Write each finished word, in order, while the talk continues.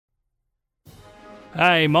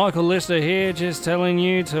Hey, Michael Lister here, just telling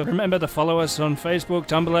you to remember to follow us on Facebook,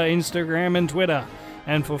 Tumblr, Instagram, and Twitter.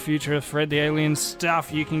 And for future Fred the Alien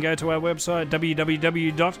stuff, you can go to our website,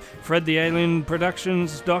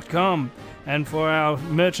 www.fredthealienproductions.com. And for our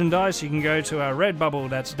merchandise, you can go to our Redbubble.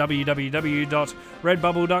 That's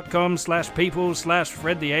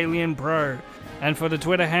www.redbubble.com/people/FredTheAlienPro. And for the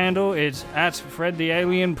Twitter handle, it's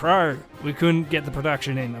 @FredTheAlienPro. We couldn't get the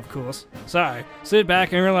production in, of course. So, sit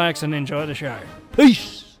back and relax and enjoy the show.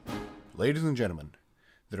 Peace! Ladies and gentlemen,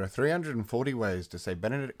 there are 340 ways to say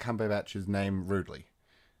Benedict Cumberbatch's name rudely.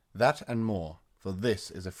 That and more, for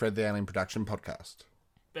this is a Fred the Alien production podcast.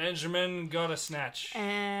 Benjamin got a snatch.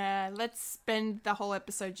 Let's spend the whole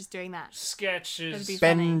episode just doing that. Sketches. That'd be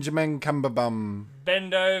funny. Benjamin Cumberbum.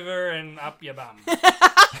 Bend over and up your bum. And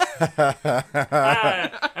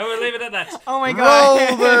we'll leave it at that. Oh my god.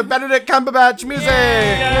 Roll the Benedict Cumberbatch music!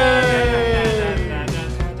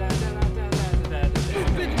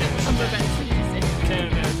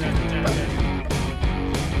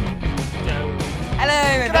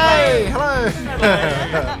 Hello, Hey, hello!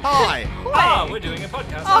 Hi! Oh, we're doing a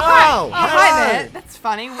podcast. Oh, hi there. That's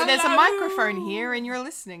funny. Well, there's a microphone here and you're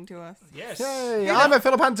listening to us. Yes. Hey, I'm a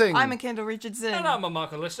Philip Hunting. I'm a Kendall Richardson. And I'm a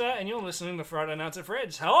Michael Lister, and you're listening to Friday Nights at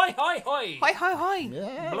Fred's. Hi, hi, hi. Hi, hi, hi.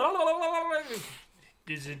 Yeah. Blah, blah, blah, blah, blah.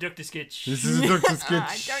 This is a Doctor Sketch. This is a Dr. I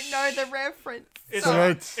Sketch. don't know the reference. It's Sorry.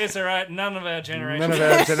 alright. It's alright. None of our generation. None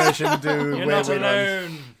of our generation do You're where not we run.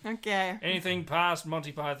 alone. Okay. Anything past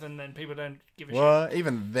Monty Python, then people don't give a shit. Well,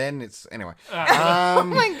 even then, it's... Anyway. Oh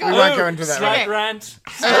my We god. won't go into that. Slight Right? rant.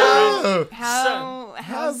 Oh, How's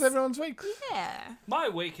how's everyone's week? Yeah. My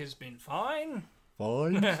week has been fine.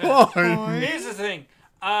 Fine. Fine. Here's the thing.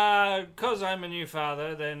 Because I'm a new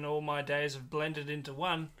father, then all my days have blended into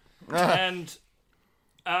one. And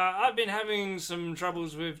I've been having some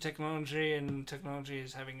troubles with technology, and technology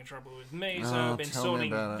is having a trouble with me, so Oh, I've been tell me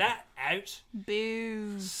sorting about it. that out.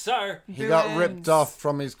 Boo. So, He got Ruins. ripped off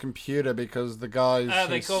from his computer because the guys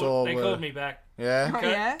they he saw called were... me back. Yeah? Oh,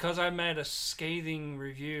 yeah? Because I made a scathing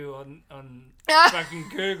review on Ah. fucking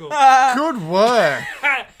Google. Good work.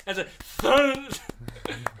 As a thud.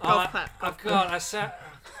 Golf clap, Oh God,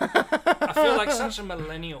 I feel like such a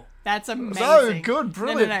millennial. That's amazing. So good,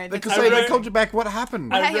 brilliant. No, They could that's say they amazing. called you back. What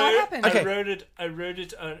happened? Hey, what happened? Okay. I wrote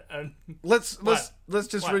it on Let's What?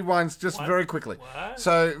 just What? rewind just What? very quickly. What?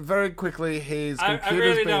 So very quickly, his I computer's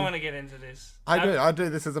really been. don't want to get into this. I do.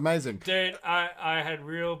 This is amazing. Dude, I had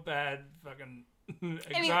real bad fucking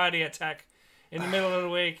anxiety attack in the middle of the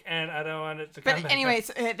week, and I don't want it to come But back. anyway,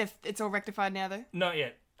 it's all rectified now, though. Not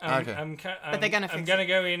yet. Okay. But they're gonna I'm fix gonna it.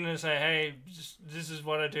 go in and say, hey, this is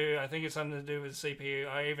what I do. I think it's something to do with the CPU.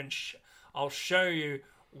 I'll show you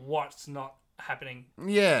what's not happening.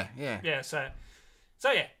 Yeah. Yeah. So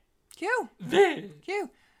yeah. Cool. So Cool.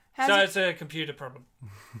 How's it's a computer problem.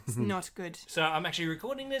 It's not good. So I'm actually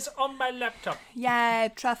recording this on my laptop, Yeah,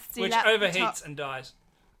 trusty which laptop. overheats and dies.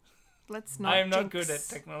 Let's not I am not jinx. good at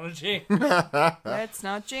technology. Let's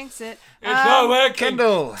not jinx it. It's not working.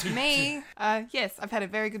 Kendall. Me, yes, I've had a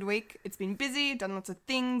very good week. It's been busy, done lots of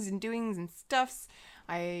things and doings and stuffs.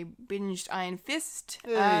 I binged Iron Fist,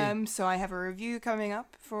 Hey. so I have a review coming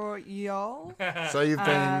up for y'all. So you've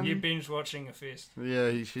been. You binge watching a fist.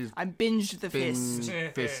 She's I binged the been fist.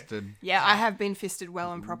 fisted. Yeah, I have been fisted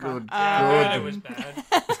well and proper. Good. I heard it Good. was bad.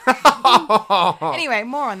 Anyway,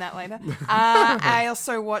 more on that later. I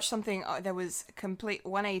also watched something that was complete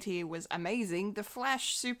 180. It was amazing. The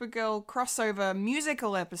Flash Supergirl crossover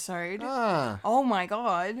musical episode. Ah. Oh my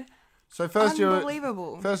god. So first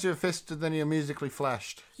Unbelievable. you're fisted, then you're musically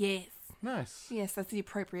flashed. Yes. Nice. Yes, that's the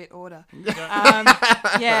appropriate order.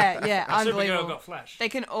 Supergirl yeah, unbelievable. got Flash. They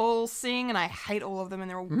can all sing, and I hate all of them, and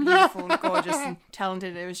they're all beautiful and gorgeous and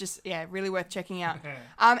talented. It was just, really worth checking out.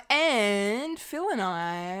 And Phil and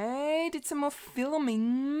I did some more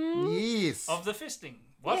filming. Yes. Of the fisting.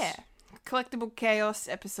 What? Yeah. Collectible Chaos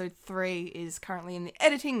episode 3 is currently in the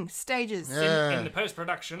editing stages. Yeah. In the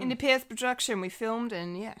post-production. In the post-production, we filmed,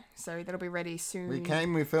 and so that'll be ready soon. We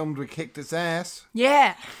filmed, we kicked its ass.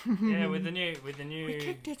 Yeah. Yeah, with the new We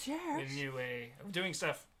kicked its with ass. the new way of doing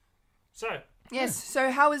stuff. So, Yes.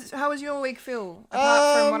 So how was your week, Phil?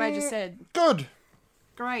 Apart from what I just said. Good.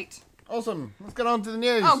 Great. Awesome. Let's get on to the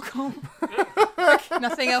news. Oh, cool.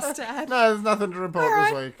 Nothing else to add. No, there's nothing to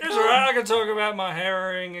report this week. it's alright, I can talk about my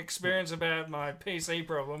harrowing experience about my PC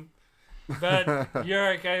problem. But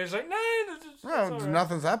you're okay. It's like, no, it's Well, alright.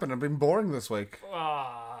 nothing's happened. I've been boring this week.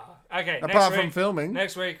 Okay, Apart next from week, filming.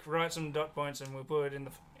 Next week, write some dot points and we'll put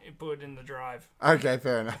it in the drive. Okay,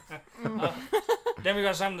 fair enough. Then we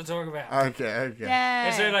got something to talk about. Okay. Yeah.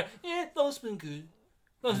 Instead of like, life's been good.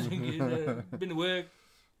 Life's been good. Been to work.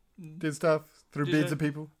 did stuff through Did beards it? of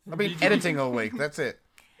people. I've been editing all week. That's it.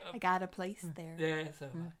 I got a place there. Yeah, so.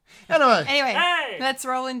 Anyway. Anyway, Hey! let's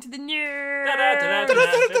roll into the news.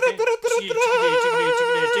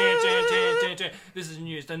 This is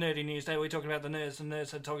news, the nerdy news day. We're talking about the nerds, and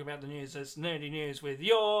nerds are talking about the news. It's nerdy news with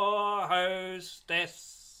your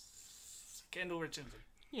hostess, Kendall Richardson.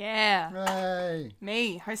 Yeah. Hey.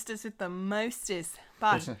 Me, hostess with the mostest.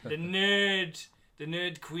 But The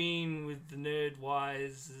nerd queen with the nerd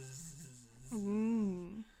wise.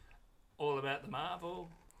 All about the Marvel.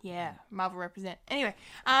 yeah, Marvel represent. Anyway,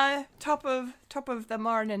 top of the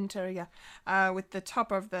morning to you, with the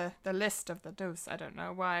top of the list of the dose. I don't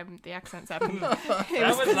know why the accent's happening.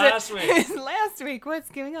 That was last week. It was last week. What's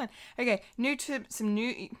going on? Okay, YouTube.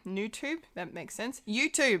 That makes sense.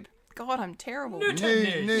 YouTube. God, I'm terrible.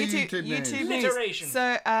 YouTube news. YouTube news. news. Alliteration.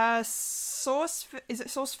 So, is it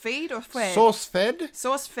Source Feed or Fed? Source fed?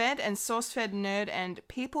 Source Fed and Source Fed Nerd and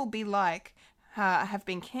People Be Like have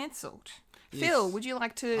been cancelled. Yes. Phil, would you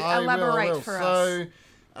like to I elaborate will. for us?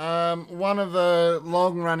 So, one of the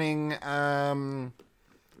long-running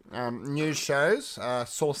news shows,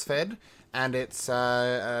 SourceFed, and its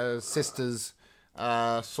sisters,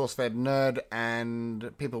 SourceFed Nerd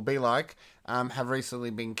and People Be Like, have recently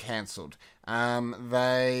been cancelled.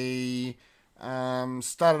 They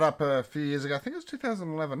started up a few years ago. I think it was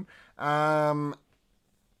 2011. From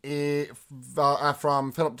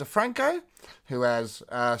Philip DeFranco, who has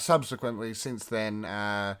subsequently since then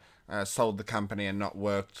sold the company and not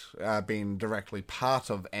been directly part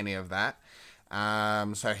of any of that.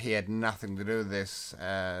 So he had nothing to do with this,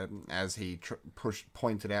 as he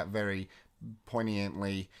pointed out very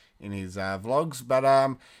poignantly in his vlogs.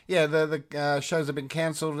 But the shows have been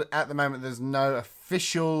cancelled. At the moment, there's no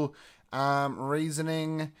official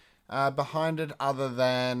reasoning behind it, other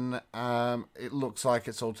than it looks like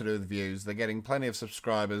it's all to do with views. They're getting plenty of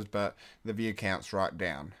subscribers, but the view count's right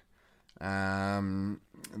down.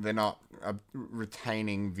 They're not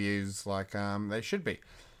retaining views like they should be.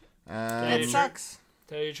 That sucks.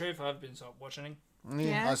 Tell you the truth, I've been stopped watching.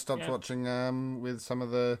 Yeah. I stopped watching with some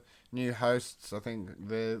of the new hosts. I think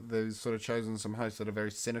they've sort of chosen some hosts that are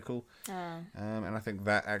very cynical. And I think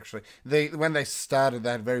that actually... when they started,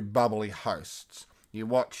 they had very bubbly hosts.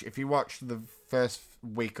 If you watch the first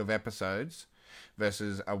week of episodes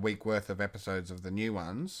versus a week worth of episodes of the new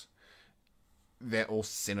ones, they're all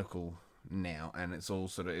cynical now, and it's all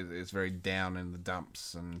it's very down in the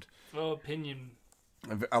dumps, and Opinion.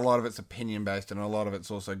 a lot of it's opinion based, and a lot of it's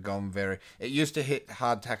also gone very... It used to hit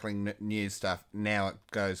hard tackling news stuff. Now it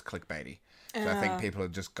goes clickbaity. So I think people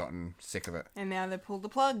have just gotten sick of it. And now they pulled the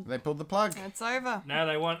plug. They pulled the plug. It's over. Now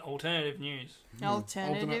they want alternative news.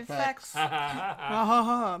 Alternative Alternate facts. facts.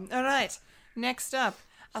 All right. Next up,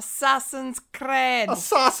 Assassin's Creed.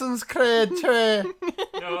 Assassin's Creed 2.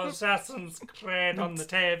 No Assassin's Creed on the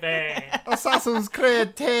TV. Assassin's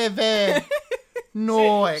Creed TV.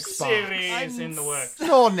 No Xbox. Series in the works.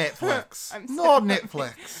 No Netflix. No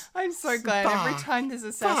Netflix. I'm so glad every time there's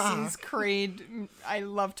Assassin's Creed, I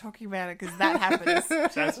love talking about it because that happens.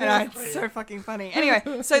 It's so fucking funny. Anyway,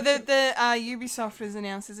 so the Ubisoft was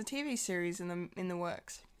announced as a TV series in the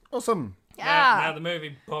works. Awesome. Now the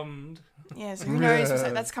movie bombed. Yeah, so who knows?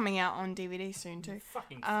 That's coming out on DVD soon too.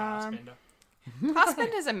 Fucking Fassbender.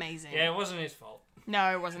 Fassbender's amazing. Yeah, it wasn't his fault.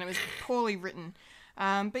 No, it wasn't. It was poorly written.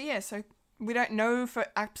 But yeah, so we don't know for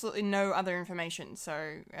absolutely no other information.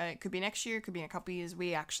 So it could be next year, it could be in a couple of years.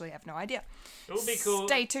 We actually have no idea. It would be cool.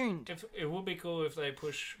 Stay tuned. It would be cool if they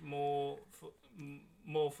push more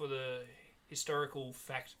for the historical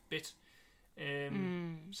fact bit.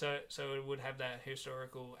 So it would have that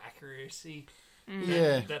historical accuracy.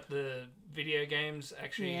 Yeah. That the video games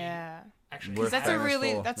actually Because Worth that's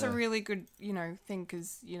famous a really good thing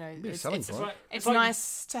because it's selling point. it's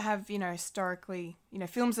nice to have historically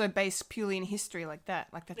films that are based purely in history like that.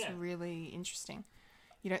 Like that's really interesting.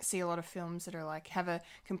 You don't see a lot of films that are like have a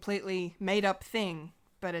completely made up thing,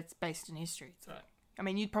 but it's based in history. So, I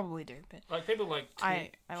mean, you'd probably do, but like people like I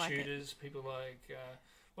like shooters. People like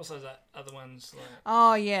what's those other ones like?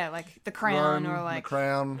 Oh yeah, like The Crown Rome, or like The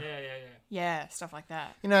Crown. yeah, stuff like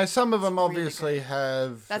that. Some of them really obviously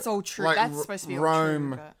have... That's all true. like That's supposed to be all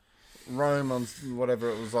Rome, true. But... Rome on whatever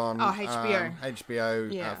it was on. Oh, HBO.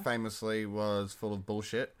 HBO Yeah. Famously was full of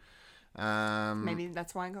bullshit. Maybe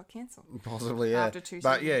that's why it got cancelled. Possibly, yeah. After 2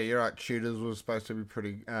 But seasons. yeah, you're right. Tudors was supposed to be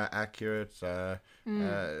pretty accurate. Band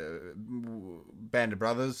of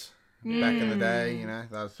Brothers back in the day,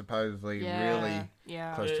 that was supposedly really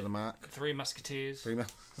close to the mark. Three Musketeers.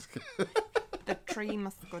 The Three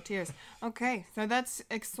Musketeers. Okay, so that's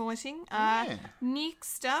exciting.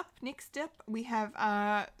 Next up, we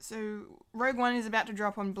have so Rogue One is about to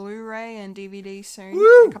drop on Blu-ray and DVD soon,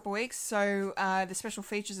 in a couple of weeks. So the special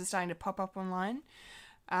features are starting to pop up online.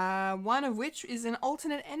 One of which is an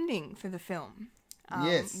alternate ending for the film.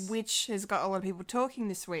 Yes. Which has got a lot of people talking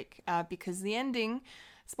this week because the ending,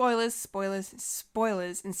 spoilers,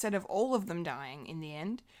 instead of all of them dying in the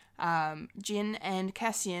end, Jyn and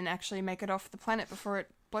Cassian actually make it off the planet before it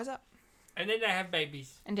blows up. And then they have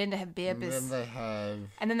babies. And then they have babies. And then they have...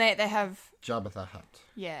 And then they have... Jabba the Hutt.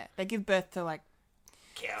 Yeah, they give birth to, like...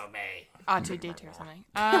 Kill me. R2-D2 or something.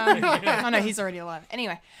 Oh no, he's already alive.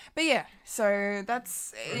 Anyway, but yeah, so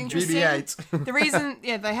that's interesting. BB-8. The reason,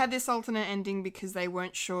 they had this alternate ending because they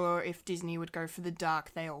weren't sure if Disney would go for the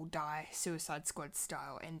dark, they all die, Suicide Squad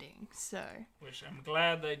style ending. So, which I'm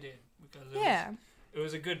glad they did because it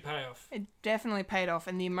was a good payoff. It definitely paid off,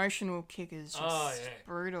 and the emotional kick is just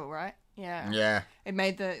brutal, right? Yeah. Yeah. It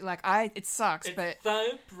made it sucks, it's but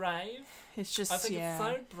so brave. It's just I think it's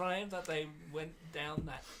so brave that they went down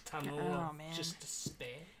that tunnel of just despair.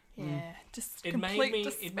 Yeah, just it complete made me.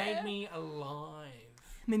 despair. It made me alive.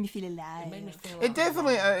 Made me feel alive. It made me feel. It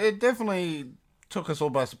definitely took us all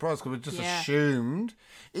by surprise because we just assumed,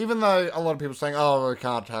 even though a lot of people were saying, "Oh, we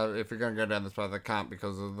can't have if you're going to go down this path, they can't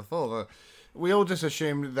because of the fall." We all just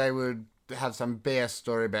assumed they would have some BS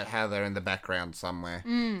story about how they're in the background somewhere.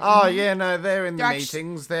 Oh yeah, no, they're in the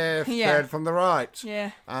meetings. They're third from the right.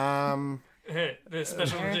 Yeah. The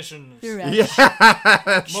special editions. Right.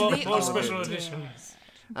 Yeah. more special editions.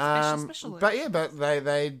 Special but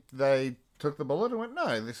they took the bullet and went,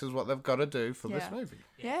 no, this is what they've got to do for this movie.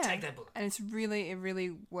 Yeah. Take that bullet. And it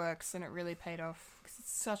really works, and it really paid off because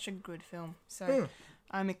it's such a good film. So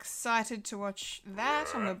I'm excited to watch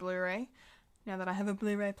that on the Blu-ray. Now that I have a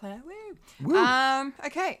Blu-ray player. Woo!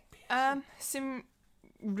 Okay.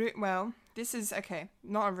 This is,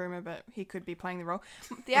 not a rumor, but he could be playing the role.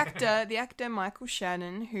 The actor Michael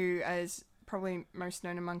Shannon, who is probably most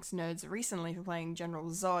known amongst nerds recently for playing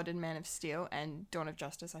General Zod in Man of Steel and Dawn of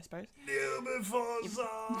Justice, I suppose. Kneel before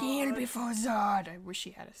Zod. Kneel before Zod. I wish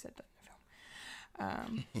he had said that in the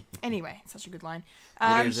film. Anyway, such a good line.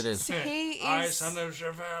 It is. So he is... I, son of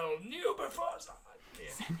Chevelle, kneel before Zod.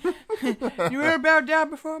 You will bow down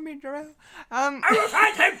before me, Jarrell. I will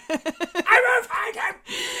fight him!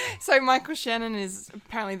 So Michael Shannon is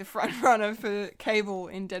apparently the front runner for Cable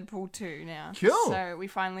in Deadpool 2 now. Cool. So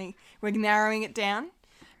we're narrowing it down.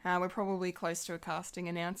 We're probably close to a casting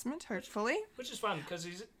announcement, hopefully. Which is fun, because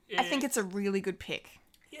he's... I think it's a really good pick.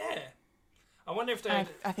 Yeah. I wonder if they...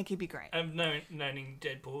 I think he'd be great. Knowing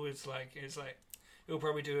Deadpool, it's like he'll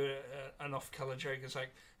probably do an off-color joke. It's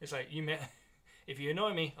like you met... If you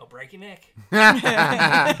annoy me, I'll break your neck.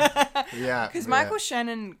 Yeah. Because Michael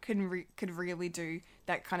Shannon could really do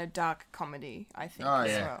that kind of dark comedy, I think, as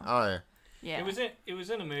well. Oh, yeah. Yeah. It was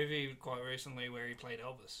in a movie quite recently where he played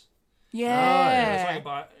Elvis. Yeah.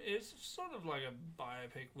 It's sort of like a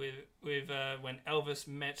biopic with when Elvis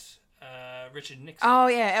met Richard Nixon. Oh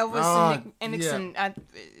yeah, Elvis and Nixon.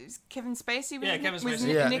 Is Kevin Spacey was Kevin Spacey. was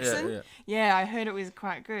Nixon. Yeah. I heard it was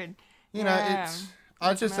quite good. You know,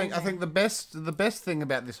 I think the best thing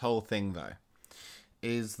about this whole thing though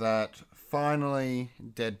is that finally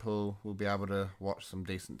Deadpool will be able to watch some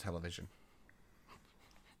decent television.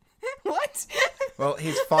 What? Well,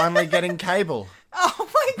 he's finally getting cable. Oh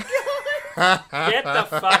my god! Get the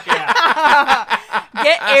fuck out!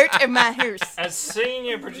 Get out of my house! As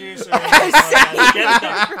senior producer, of this podcast, get the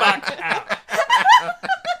fuck out!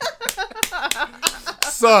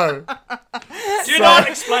 So, do not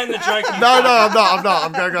explain the joke. No, I'm not.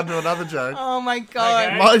 I'm going on to another joke. Oh my god!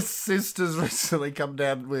 Okay. My sister's recently come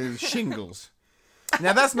down with shingles.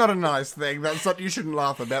 Now that's not a nice thing. That's not you shouldn't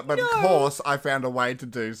laugh about. But of course, I found a way to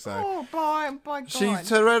do so. Oh by God! She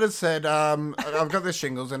turned and said, "I've got the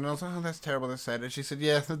shingles," and I was like, "Oh, that's terrible." They said, and she said,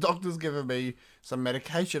 "Yeah, the doctor's given me some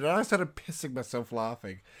medication," and I started pissing myself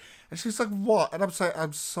laughing. And she's like, "What?" And I'm saying,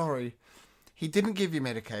 "I'm sorry. He didn't give you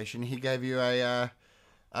medication. He gave you a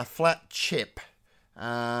flat chip.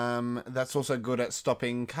 That's also good at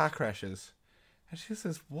stopping car crashes." And she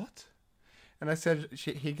says, "What?" And I said,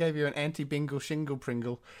 he gave you an anti-bingle shingle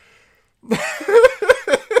pringle.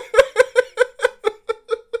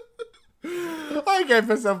 I gave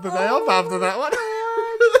myself the day off after that one.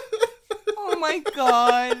 Oh my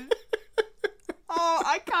god! Oh,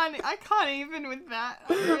 I can't even with that.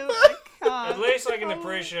 I can't. At least I can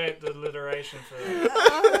appreciate the alliteration for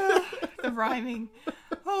that. The rhyming.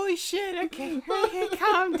 Holy shit! Okay,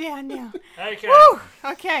 calm down now. Okay. Woo!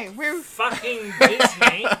 Okay, we're Fucking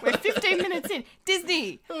Disney. 15 minutes in.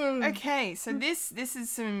 Disney. Okay, so this is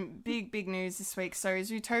some big news this week. So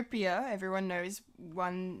Zootopia, everyone knows,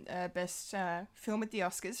 won best film at the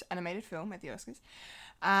Oscars, animated film at the Oscars.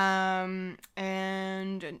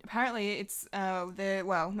 And apparently it's so there's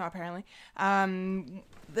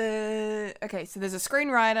a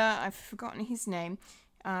screenwriter, I've forgotten his name,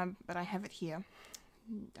 but I have it here.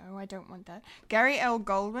 No, I don't want that. Gary L.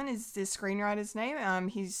 Goldman is the screenwriter's name.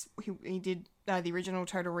 He did the original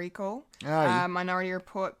Total Recall, Minority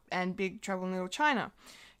Report, and Big Trouble in Little China.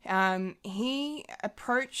 He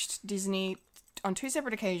approached Disney on 2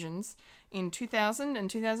 separate occasions in 2000 and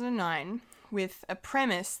 2009 with a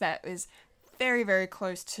premise that was very, very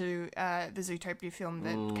close to the Zootopia film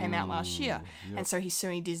that came out last year. Yep. And so he's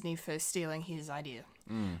suing Disney for stealing his idea.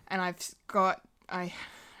 And I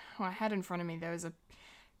had in front of me, there was a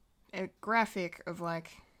graphic of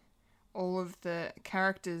like all of the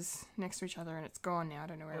characters next to each other, and it's gone now. I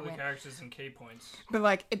don't know where it went. All the characters and key points. But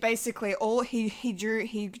like it basically all he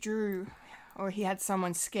drew, or he had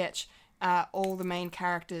someone sketch all the main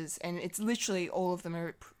characters, and it's literally all of them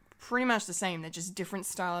are pretty much the same. They're just different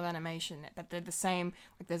style of animation, but they're the same.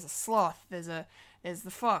 Like there's a sloth, there's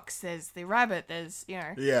the fox, there's the rabbit, there's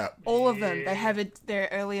all of them. They have their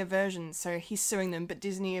earlier versions, so he's suing them. But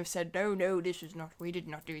Disney have said no, this is not. We did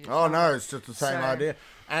not do this. Oh no, it's just the same idea,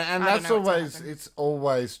 and that's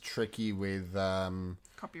always tricky with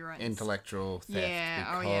copyright, intellectual theft.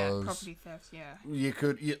 Yeah, property theft. Yeah, you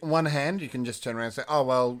could one hand you can just turn around and say, oh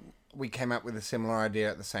well, we came up with a similar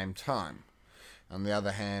idea at the same time. On the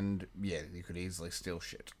other hand, you could easily steal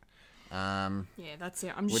shit. Yeah, that's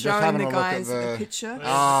it. I'm showing the guys a picture.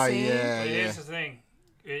 But here's the thing.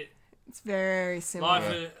 It's very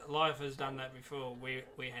similar. Life has done that before. We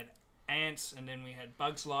had Ants, and then we had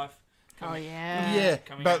Bugs Life. But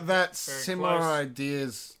that's similar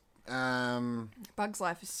ideas. Bugs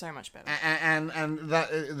Life is so much better. And that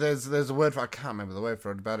there's a word for, I can't remember the word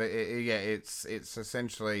for it, but it's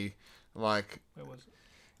essentially like where was it?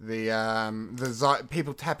 The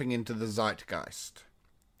people tapping into the zeitgeist.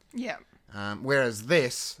 Yeah. Whereas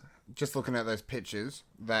this, just looking at those pictures,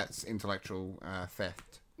 that's intellectual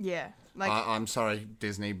theft. Yeah. Like I'm sorry,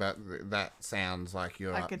 Disney, but that sounds like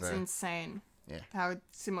you're like up it's there. insane. Yeah. How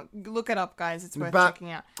similar. Look it up, guys. It's worth checking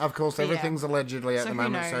out. Of course, everything's allegedly at the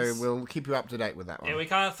moment, so we'll keep you up to date with that one. Yeah, we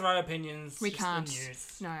can't throw opinions. We can't.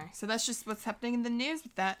 No. So that's just what's happening in the news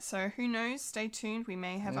with that. So who knows? Stay tuned. We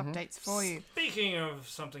may have updates for you. Speaking of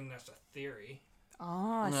something that's a theory.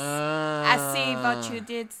 Oh, I see what you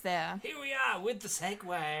did there. Here we are with the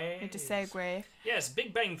segue. Yes,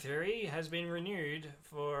 Big Bang Theory has been renewed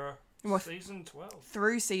for season 12.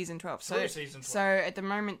 Through season 12. So at the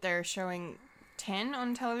moment they're showing 10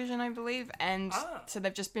 on television, I believe, and so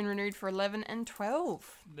they've just been renewed for 11 and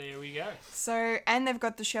 12. There we go. So, and they've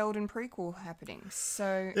got the Sheldon prequel happening.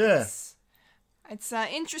 So it's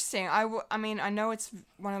interesting. I mean, I know it's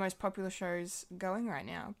one of the most popular shows going right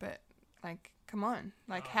now, but like, come on,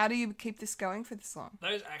 like, how do you keep this going for this long?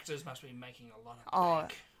 Those actors must be making a lot of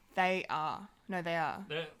bank. They are. No, they are.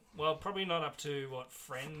 Well, probably not up to what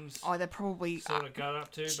Friends. They're probably sort of got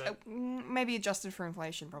up to, but maybe adjusted for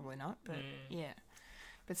inflation, probably not. But yeah,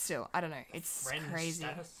 but still, I don't know. It's Friends crazy.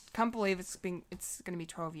 Status. Can't believe it's going to be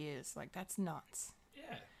 12 years. Like that's nuts.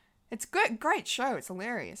 Yeah, it's good, great show. It's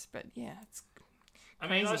hilarious, but yeah, it's. I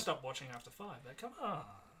mean, I stopped watching after 5. But come on.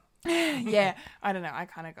 Yeah, I don't know. I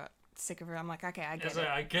kind of got sick of it. I'm like, okay, I get it.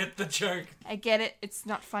 I get the joke. I get it. It's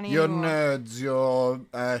not funny You're anymore. nerds. You're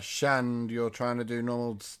shunned. You're trying to do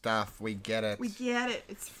normal stuff. We get it. We get it.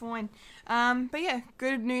 It's fine. But yeah,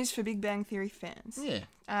 good news for Big Bang Theory fans. Yeah.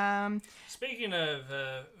 Speaking of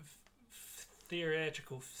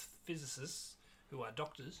theoretical physicists who are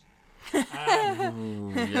doctors. I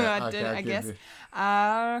guess.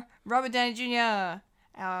 Robert Downey Jr.,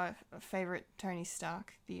 our favourite Tony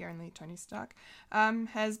Stark, the only Tony Stark,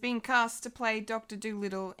 has been cast to play Dr.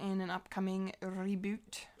 Dolittle in an upcoming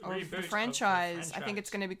reboot of the franchise. I think it's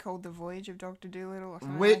going to be called The Voyage of Dr. Dolittle or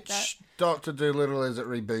something like that. Which Dr. Dolittle is it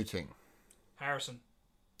rebooting? Harrison.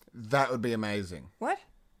 That would be amazing. What?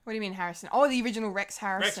 What do you mean Harrison? Oh, the original Rex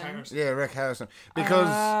Harrison. Yeah, Rex Harrison.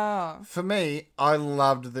 Because for me, I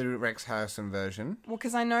loved the Rex Harrison version. Well,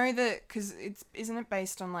 because I know that isn't it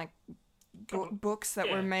based on like books that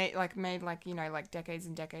were made you know, like decades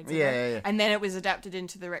and decades ago. Yeah. And then it was adapted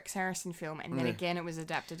into the Rex Harrison film, and then again it was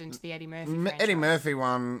adapted into the Eddie Murphy franchise. Eddie Murphy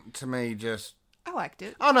one, to me, just I liked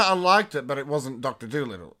it. Oh no, I liked it, but it wasn't Doctor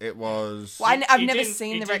Dolittle. It was. Well, I've He never didn't-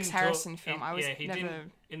 seen he the Rex didn't talk- Harrison film. he- I was yeah, he never.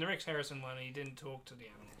 didn't. In the Rex Harrison one, he didn't talk to the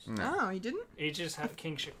animals. Oh, he didn't. He just had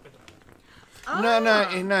kingship with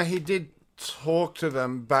them. No, he did talk to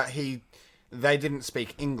them, but they didn't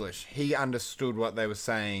speak English. He understood what they were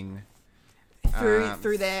saying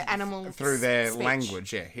Through their animal. through their speech.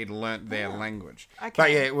 language. Yeah, he'd learnt their language. Okay. But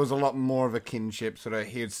yeah, it was a lot more of a kinship. Sort of,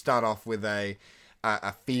 he'd start off with a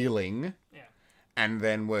feeling, Yeah. and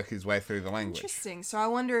then work his way through the language. Interesting. So I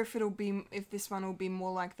wonder if this one will be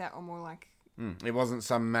more like that or more like. It wasn't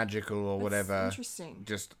some magical or That's whatever. Interesting.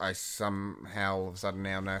 Just I somehow all of a sudden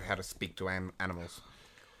now know how to speak to animals.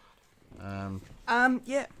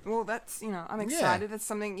 Yeah. Well, that's I'm excited. That's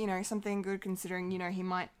something good considering he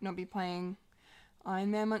might not be playing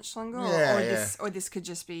Iron Man much longer, or this could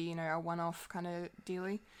just be a one-off kind of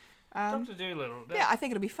dealie. Dr. Dolittle. Yeah, I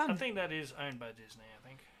think it'll be fun. I think that is owned by Disney, I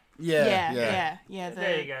think. Yeah.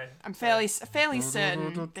 There you go. I'm fairly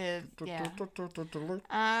certain.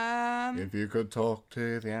 If you could talk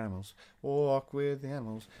to the animals, walk with the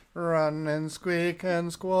animals, run and squeak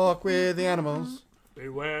and squawk with the animals.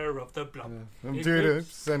 Beware of the blob. And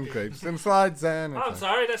doo-doops and crepes and slides and... I'm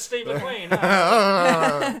sorry, that's Steve McQueen.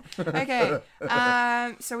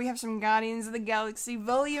 Okay. So we have some Guardians of the Galaxy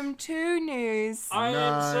Volume 2 news I am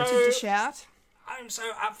Nice. to so shout. I'm so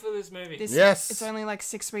up for this movie. Yes. It's only like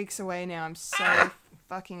 6 weeks away now. I'm so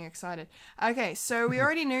fucking excited. Okay, so we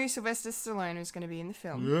already knew Sylvester Stallone was going to be in the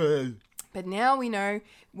film. But now we know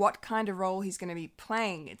what kind of role he's going to be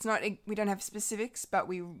playing. It's not we don't have specifics, but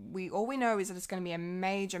we all we know is that it's going to be a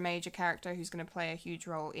major character who's going to play a huge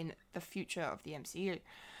role in the future of the MCU.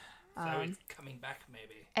 So he's coming back,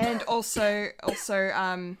 maybe. And also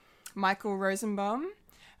Michael Rosenbaum.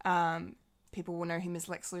 People will know him as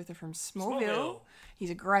Lex Luthor from Smallville. He's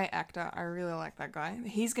a great actor. I really like that guy.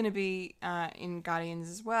 He's going to be in Guardians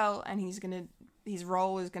as well, and his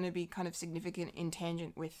role is going to be kind of significant in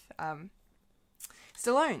tangent with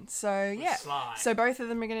Stallone. So yeah, Sly. so both of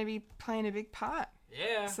them are going to be playing a big part.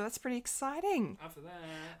 Yeah. So that's pretty exciting. After that.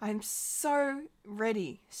 I'm so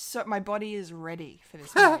ready. So my body is ready for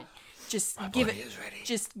this movie. Just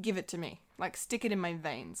give it to me. Like stick it in my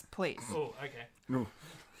veins, please. Oh, okay. No.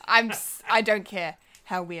 I don't care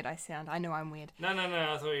how weird I sound. I know I'm weird. No.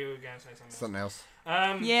 I thought you were going to say something else.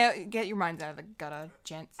 Something else. Yeah, get your minds out of the gutter,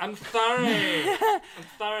 gents. I'm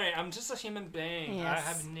sorry. I'm just a human being. Yes. I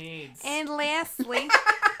have needs. And lastly,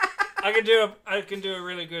 I can do a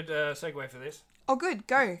really good segue for this. oh good,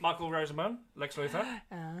 go. Michael Rosenbaum, Lex Luthor,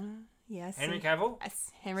 Yes. Henry Cavill.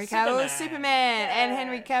 Yes, Henry Cavill is Superman, and Yay.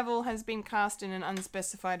 Henry Cavill has been cast in an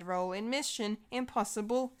unspecified role in Mission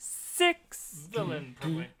Impossible 6. Villain,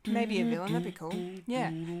 probably. Maybe a villain, that'd be cool.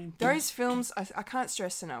 Yeah. Those films, I can't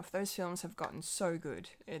stress enough, those films have gotten so good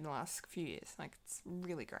in the last few years. Like, it's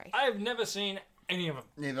really great. I've never seen any of them.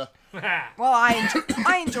 Neither. Well,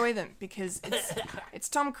 I enjoy them because it's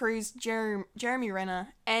Tom Cruise, Jeremy Renner,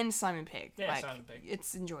 and Simon Pegg. Yeah, like, Simon Pegg.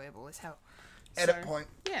 It's enjoyable as hell. Edit So, point.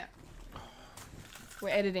 Yeah. We're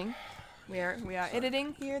editing. We are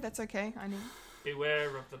editing here. That's okay. I know.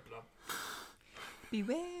 Beware of the blob.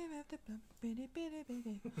 Beware of the bump, bitty, bitty,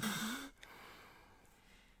 bitty.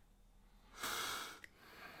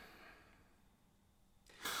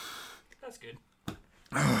 That's good.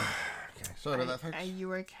 Okay, sorry about that, folks. Are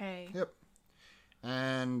you okay? Yep.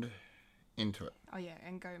 And into it. Oh yeah,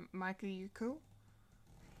 and go, Mike. Are you cool?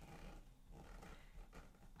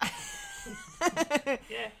 Yeah.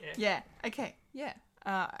 Yeah. Okay. Yeah.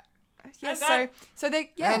 Yeah. And So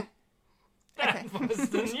they. Yeah. And- That Okay. was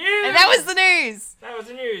the news. And that was the news. That was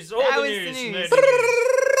the news. All That the was news. the news. Nerdy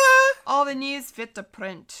news. All the news fit to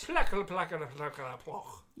print. Pluckle.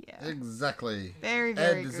 Yeah. Exactly. Very,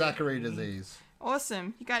 very Ed good. Zachary disease.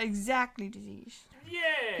 Awesome. You got exactly disease. Yeah.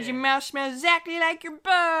 'Cause your mouth smells exactly like your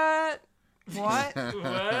butt. What? What?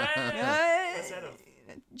 What's that of?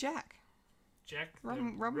 Jack. Jack. the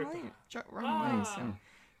Robin Ripper. Williams. Robin Williams. Ah.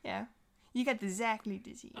 Yeah. You got the Zackley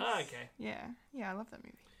disease. Ah, okay. Yeah. Yeah, I love that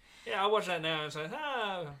movie. Yeah, I watch that now and it's like,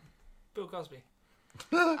 Bill Cosby.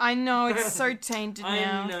 I know, it's so tainted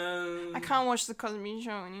now. I know. I can't watch the Cosby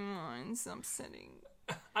Show anymore. It's upsetting.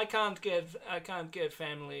 I can't get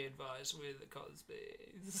family advice with the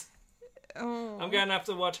Cosbys. Oh. I'm going to have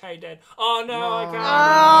to watch Hey Dad. Oh no, I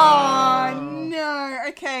can't. Oh, no.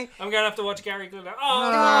 Okay. I'm going to have to watch Gary Glitter.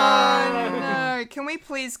 Oh, Oh no. Can we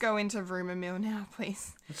please go into Rumour Mill now,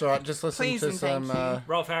 please? It's alright, just listen Please to and thank some you.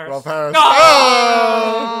 Rolf Harris. Rolf Harris.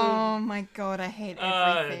 Oh, my God. I hate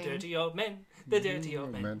everything. Dirty old men. The dirty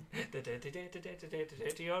old men. man. The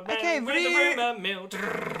dirty old men. Okay, with the Rumour Mill.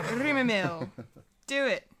 Rumour Mill. Do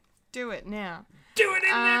it. Do it now. Do it in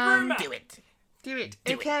the rumor. Do it. Do it.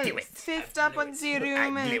 Okay. Fifth up on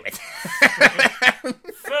Zero.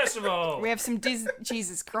 First of all, We have some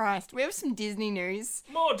Jesus Christ. We have some Disney news,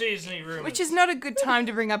 more Disney rumors. which is not a good time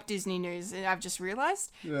to bring up Disney news. I've just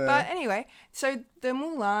realised. Yeah. But anyway, so the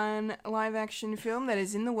Mulan live-action film that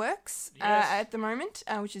is in the works Yes. at the moment,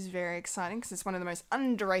 which is very exciting because it's one of the most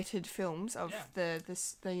underrated films of the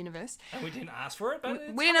universe. And we didn't ask for it,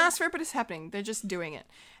 but We didn't ask for it, but it's happening. They're just doing it.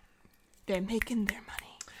 They're making their money.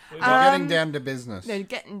 They're getting down to business. They're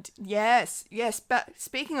getting yes. But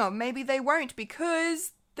speaking of, maybe they won't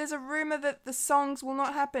because there's a rumor that the songs will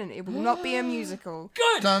not happen. It will not be a musical.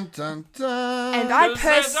 good. Dun dun dun. And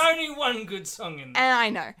There's only one good song in there. and I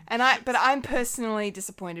know, but I'm personally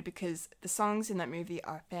disappointed because the songs in that movie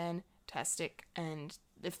are fantastic, and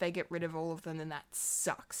if they get rid of all of them, then that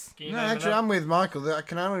sucks. Can you No, name actually, another- I'm with Michael. I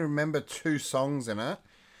can only remember 2 songs in it,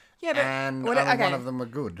 Yeah, but and what- only okay. one of them were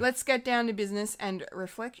good. Let's get down to business and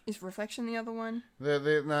reflect. Is Reflection the other one? No,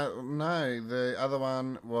 the other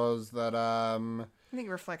one was that I think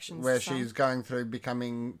Reflection's where the song. she's going through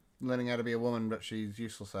learning how to be a woman, but she's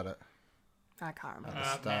useless at it. I can't remember.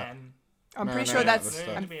 start. Man. I'm no, pretty no, sure no, that's. the start.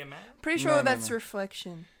 Learn I'm to be a man. pretty sure No, that's no.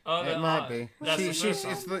 Reflection. Oh, It might be. That's the She's first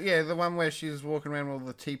it's song. the one where she's walking around with all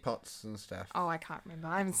the teapots and stuff. Oh, I can't remember.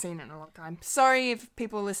 I haven't seen it in a long time. Sorry if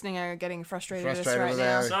people listening are getting frustrated with us Frustrated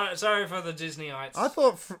right with now. our- Sorry for the Disneyites. I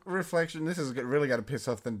thought Reflection. This is really going to piss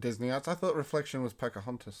off the Disneyites. I thought Reflection was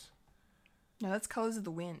Pocahontas. No, that's Colors of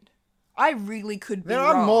the Wind. I really could be There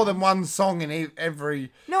are wrong. more than one song in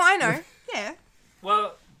every. No, I know. Yeah.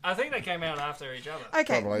 Well, I think they came out after each other.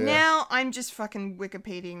 Okay, Probably, yeah. now I'm just fucking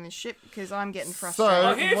Wikipediaing this shit because I'm getting So- frustrated.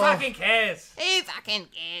 Oh, who well- fucking cares? Who fucking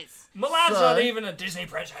cares? Mulan's So- not even a Disney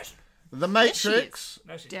princess. The she Matrix.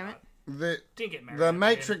 No, she's Damn not. it. The Didn't get married. the at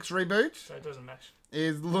Matrix reboot end, so it doesn't match.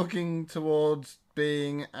 is looking towards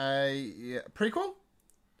being a prequel.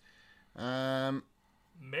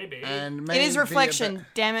 Maybe. And It maybe is Reflection.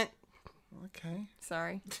 Damn it. Okay.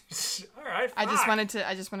 Sorry. All right. I just fuck. wanted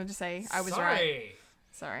to say I was Sorry. right.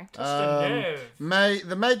 Sorry. Just a nerve.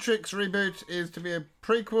 The Matrix reboot is to be a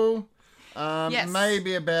prequel. Yes.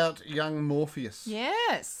 Maybe about young Morpheus.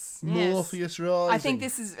 Yes. Morpheus Rising. I think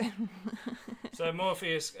this is So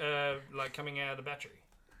Morpheus, like coming out of the battery.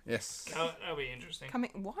 Yes. That'll be interesting. coming.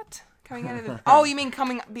 What? Coming out of the. Oh, you mean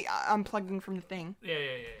coming? Unplugging from the thing. Yeah.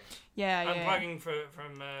 Yeah, yeah. Unplugging from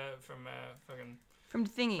fucking From the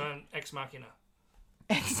thingy. from Ex Machina.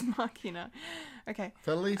 Ex Machina. Okay.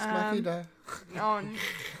 Feliz Machina. Oh,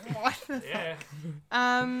 what the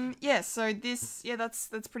Yeah. yeah, so this,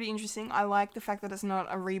 that's pretty interesting. I like the fact that it's not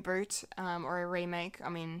a reboot, or a remake. I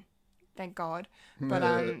mean, thank God.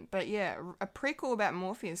 But yeah, a prequel about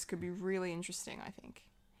Morpheus could be really interesting, I think.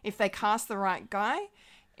 If they cast the right guy,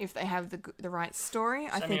 if they have the right story,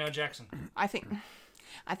 Samuel Jackson. I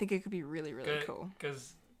think it could be really, really cool.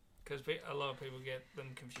 Because a lot of people get them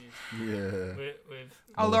confused Yeah. with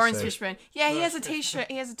Oh, Well Lawrence said. Fishburne. Yeah, he has a Lawrence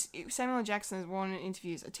T-shirt. Samuel L. Jackson has worn in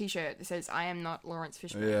interviews a T-shirt that says, "I am not Lawrence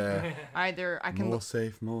Fishburne." Yeah. Either I can More look.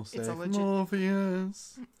 safe, more safe. a legit-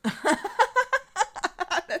 Morpheus.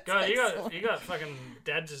 God, you got fucking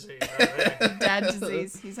dad disease right there. Dad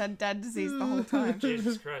disease. He's had dad disease the whole time.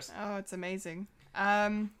 Jesus Christ. Oh, it's amazing.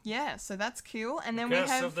 Yeah, so that's cool. And then Curse we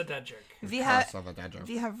have of the dad joke. we have Curse of the dad joke.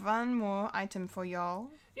 we have one more item for y'all.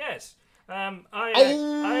 Yes. I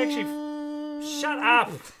actually shut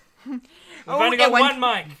up. We've Oh, only got yeah, one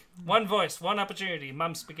mic, one voice, one opportunity.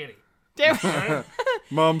 Mum spaghetti. Damn.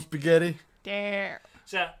 Mom spaghetti. There.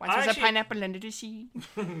 So Once I was a actually, pineapple under the sea.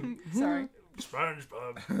 Sorry.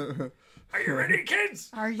 SpongeBob. Are you ready, kids?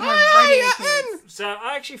 Are you ready, kids? So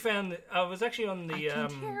I actually found that I was actually on the Can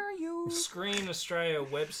hear you. Screen Australia We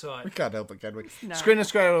website. can't help it, can we? No. Screen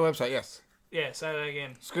Australia website, yes. Yeah, say that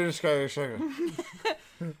again. Screen Australia, sugar.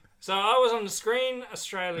 So I was on the Screen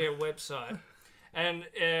Australia website, and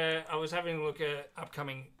I was having a look at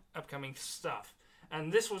upcoming stuff,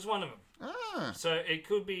 and this was one of them. Ah, So it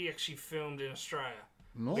could be actually filmed in Australia.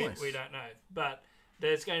 nice. We don't know, but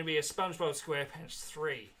there's going to be a SpongeBob SquarePants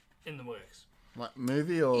 3 in the works. Like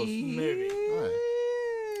movie or... Movie.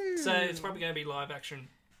 Oh. So it's probably going to be live action,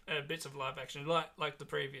 bits of live action, like the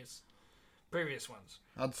previous ones.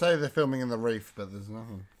 I'd say they're filming in the reef, but there's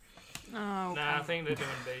nothing. Oh, Nah, I think they're doing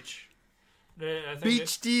beach.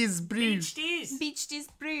 Beach Tees Brew. Beach teas. beach this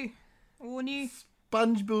brew. Oh, no.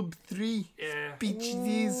 SpongeBob 3. Yeah. Beach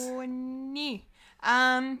Tees. Oh, no.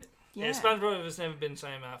 Yeah, Yeah. SpongeBob has never been the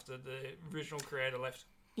same after the original creator left.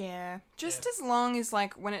 Yeah. Just as long as,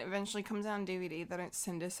 like, when it eventually comes out on DVD, they don't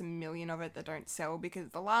send us 1 million of it that don't sell, because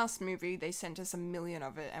the last movie, they sent us 1 million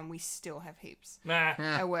of it, and we still have heaps Nah.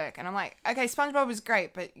 at work. And I'm like, okay, SpongeBob is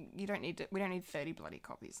great, but we don't need 30 bloody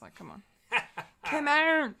copies. Like, come on. Come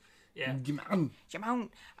on. Yeah. Come on. Come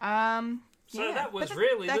on. So Yeah. that was But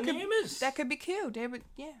really the could, rumors. That could be cool.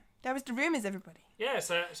 That was the rumors, everybody. Yeah,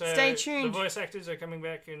 so Stay tuned. The voice actors are coming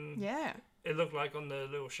back, and Yeah. it looked like on the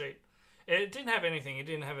little sheet. It didn't have anything. It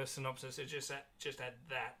didn't have a synopsis. It just had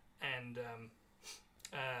that, and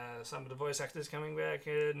some of the voice actors coming back.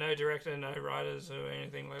 No director, no writers, or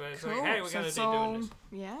anything like that. It's Cool. like, hey, we're So going to it's be doing this.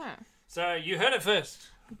 Yeah. So you heard it first.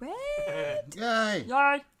 What? Yay.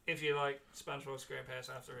 Yay. If you like SpongeBob SquarePants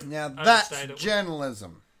after it. Now overstayed that's it.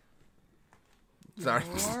 journalism. Sorry.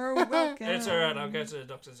 You're welcome. It's alright. I'll go to the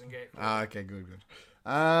doctors and get. Okay, good.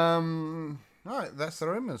 Alright, that's the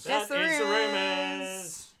rumors. That's the It's the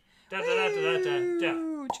rumors. Da, da, da, da, da, da.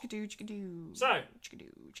 Woo, chickadoo, chickadoo. So, Chickadoo,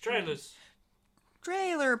 chickadoo. trailers.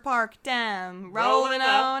 Trailer Park Dam. Rolling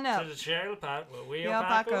on up. to the trailer park where we Yo, are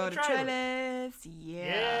parked Paco, all the the trailers. trailers.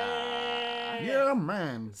 Yeah. Yeah,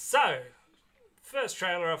 man. So, first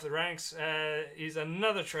trailer off the ranks is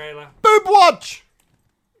another trailer. Boob watch!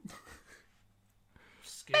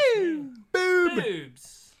 Excuse me. Boob!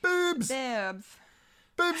 Boobs. Boobs! Debs.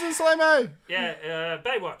 Boobs in slow-mo! Yeah,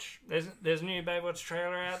 Baywatch. There's a new Baywatch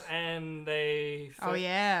trailer out, and they Oh,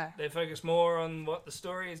 yeah. they focus more on what the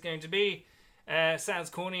story is going to be. Sounds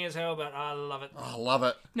corny as hell, but I love it. Oh, I love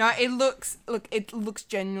it. No, it looks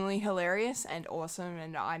genuinely hilarious and awesome,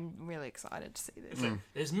 and I'm really excited to see this.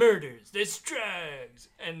 There's murders, there's drugs,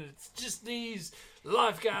 and it's just these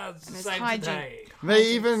lifeguards And it's saved hygiene. the day.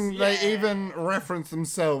 They even Yeah. reference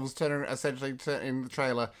themselves essentially in the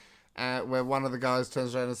trailer, where one of the guys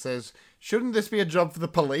turns around and says, "Shouldn't this be a job for the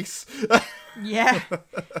police?" Yeah.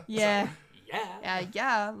 Yeah. Yeah.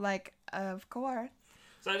 Yeah, like, of course.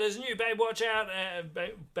 So there's a new Baywatch out,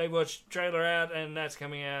 Baywatch trailer out, and that's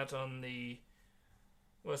coming out on the,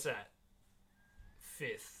 what's that?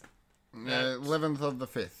 5th. 11th of the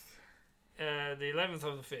 5th. The 11th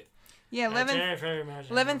of the 5th. Yeah, 11th, January, February, March,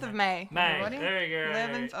 11th of May. May. everybody. There you go.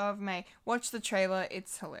 11th of May. Watch the trailer.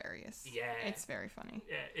 It's hilarious. Yeah. It's very funny.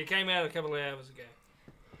 Yeah, it came out a couple of hours ago.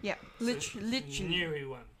 Yeah. Literally. New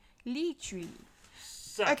one. Literally.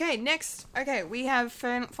 So, Okay, next. Okay, we have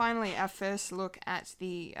finally our first look at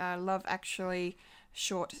the Love Actually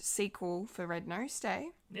short sequel for Red Nose Day.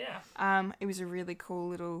 yeah. It was a really cool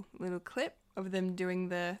little clip of them doing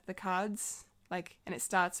the cards, and it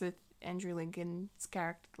starts with Andrew Lincoln's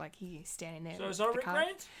character, he's standing there. So with it's not the Rick card.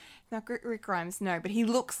 Grimes? Not Rick Grimes, no, but he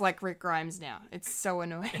looks like Rick Grimes now. It's so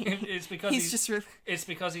annoying. It's because he's just really. It's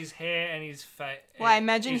because his hair and his face. Well, I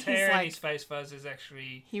imagine his he's hair and like- his face fuzz is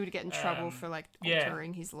actually He would get in trouble for yeah.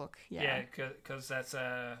 altering his look. yeah, because that's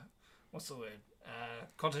what's the word?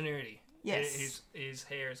 Continuity. Yes. His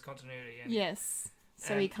hair is continuity. And, Yes.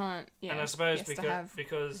 So And- he can't. Yeah. and I suppose he has to have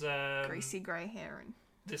because greasy grey hair and.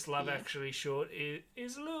 this Love Yeah. Actually short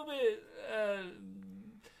is a little bit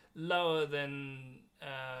lower than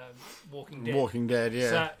Walking Dead. Walking Dead,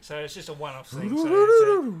 yeah. So it's just a one-off thing.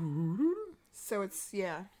 So So it's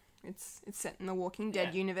it's set in the Walking Dead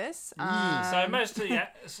Yeah. universe. so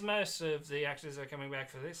most of the actors are coming back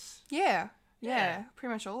for this Yeah. Yeah.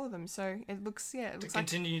 Pretty much all of them. So it looks to looks like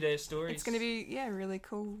continue their stories. it's gonna be really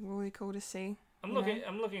cool to see. I'm you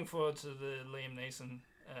know. looking forward to the Liam Neeson.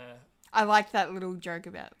 I liked that little joke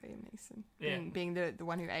about Liam Neeson Yeah. being the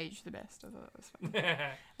one who aged the best. I thought it was funny.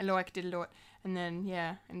 I liked it a lot. And then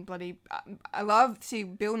and bloody, I love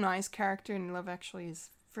Bill Nye's character in Love Actually is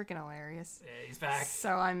freaking hilarious. Yeah, he's back. So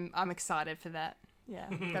I'm excited for that. Yeah,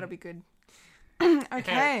 that'll be good.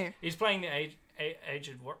 Okay, He's playing the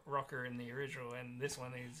aged rocker in the original, and this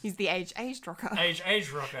one is he's the aged rocker. aged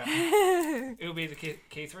rocker. It'll be the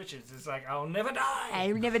Keith Richards. It's like, I'll never die.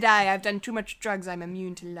 I will never die. I've done too much drugs. I'm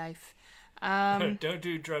immune to life. Don't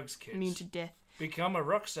do drugs, kids. Immune to death. Become a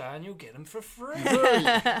rock star and you'll get them for free.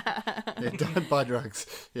 Yeah, don't buy drugs.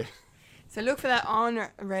 Yeah. So look for that on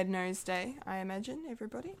Red Nose Day, I imagine,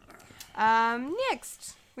 everybody.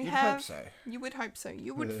 Next, we You'd have... hope so. You would hope so.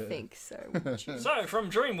 You would think so, wouldn't you? So, from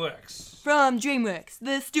DreamWorks, From DreamWorks,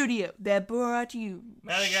 the studio that brought you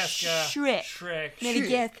Madagascar, Shrek,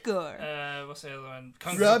 Madagascar, what's the other one?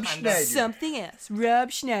 Kung Rob Fu Panda. Schneider. something else.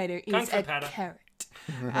 Rob Schneider Kung is Fu a Panda. carrot.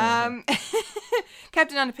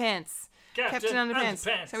 Captain Underpants. Captain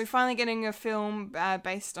Underpants. So we're finally getting a film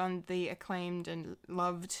based on the acclaimed and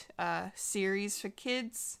loved series for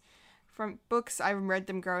kids from books. I read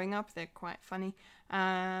them growing up. They're quite funny.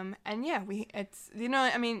 And yeah,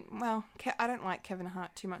 I don't like Kevin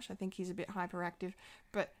Hart too much. I think he's a bit hyperactive,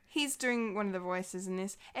 but he's doing one of the voices in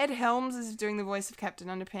this. Ed Helms is doing the voice of Captain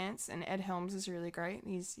Underpants, and Ed Helms is really great.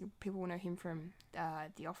 People will know him from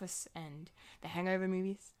The Office and the Hangover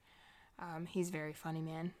movies. He's very funny,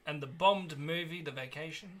 man. And the bombed movie, The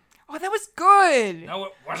Vacation. Oh, that was good. No,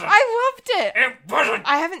 it wasn't. I loved it. It wasn't.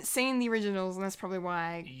 I haven't seen the originals, and that's probably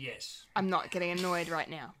why Yes. I'm not getting annoyed right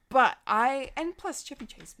now. But and plus Chevy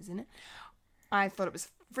Chase was in it. I thought it was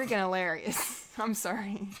freaking hilarious. I'm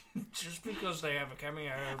sorry. Just because they have a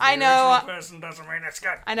cameo of I the know. original person doesn't mean it's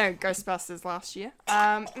good. I know, Ghostbusters last year.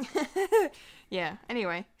 Yeah,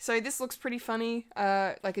 anyway. So this looks pretty funny.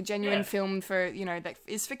 Like a genuine film for, that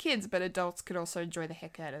is for kids, but adults could also enjoy the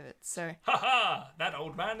heck out of it. So, Haha, that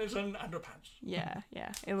old man is an underpants. yeah.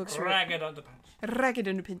 It looks Ragged underpants. ragged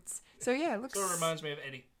underpants. So, yeah, it looks... Sort of reminds me of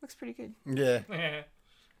Eddie. Looks pretty good. Yeah.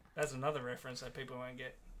 That's another reference that people won't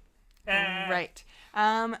get. Right.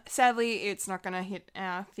 Sadly, it's not going to hit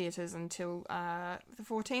our theatres until the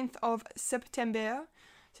 14th of September.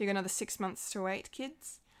 So you got another 6 months to wait,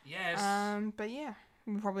 kids. Yes. But yeah,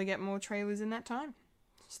 we'll probably get more trailers in that time.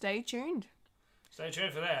 Stay tuned. Stay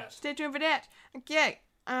tuned for that. Stay tuned for that. Okay.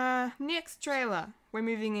 Next trailer. We're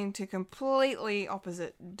moving into completely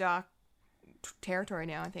opposite dark territory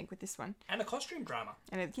now, I think, with this one. And a costume drama.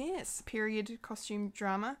 And yes, period costume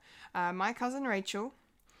drama. My Cousin Rachel.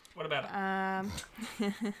 What about it?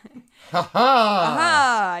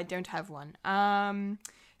 Aha! I don't have one.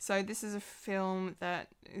 So this is a film that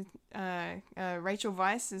Rachel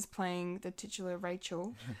Weisz is playing the titular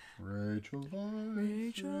Rachel. Rachel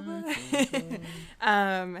Weisz.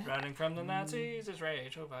 Running from the Nazis is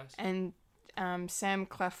Rachel Weisz. And Sam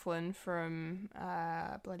Claflin from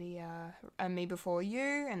Me Before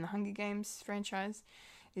You and the Hunger Games franchise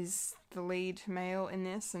is the lead male in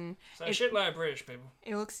this, and so shitload of British people.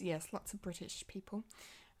 It looks lots of British people.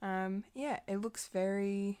 It looks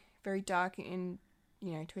very, very dark and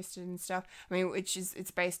twisted and stuff. I mean,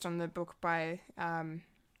 it's based on the book by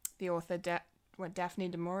the author Daphne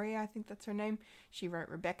du Maurier, I think that's her name. She wrote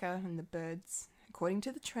Rebecca and the Birds, according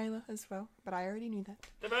to the trailer as well. But I already knew that.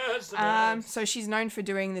 The birds. So she's known for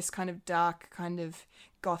doing this kind of dark, kind of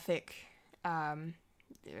gothic.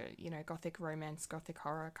 Gothic romance, gothic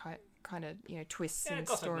horror kind of, twists and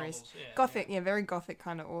stories. Novels, gothic, very gothic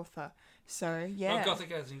kind of author. So, yeah. Not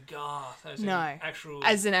gothic as in goth, as in actual...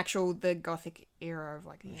 As in actual, the gothic era of,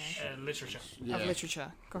 literature. Of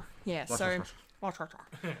literature. Yeah, so...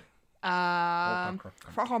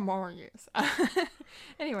 more years.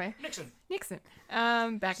 Anyway. Nixon.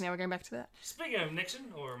 Back now, we're going back to that. Speaking of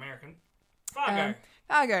Nixon, or American, Fargo.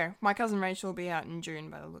 Fargo. My Cousin Rachel will be out in June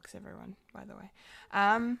by the looks, everyone, by the way.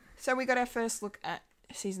 So we got our first look at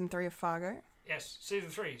season 3 of Fargo. Yes, season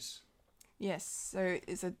 3's. Yes, so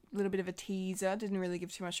it's a little bit of a teaser. Didn't really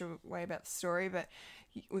give too much away about the story, but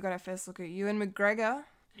we got our first look at Ewan McGregor.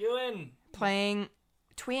 Playing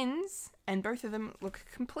twins, and both of them look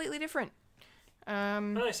completely different.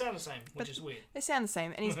 But they sound the same, which is weird. They sound the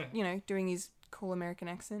same, and he's, doing his cool American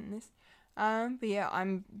accent in this. But yeah,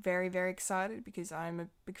 I'm very, very excited because I'm a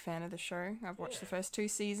big fan of the show. I've watched the first 2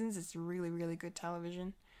 seasons. It's really, really good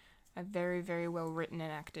television. Very, very well written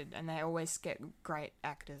and acted, and they always get great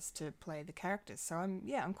actors to play the characters. So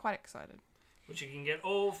I'm quite excited. Which you can get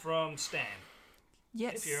all from Stan.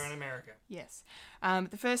 Yes. If you're in America. Yes.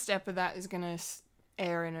 The first step of that is going to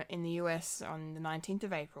air in the US on the 19th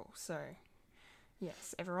of April. So,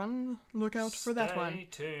 yes, everyone look out for that one. Stay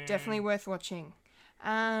tuned. Definitely worth watching.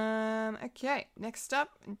 Okay, next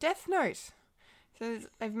up, Death Note. So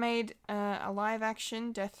they've made a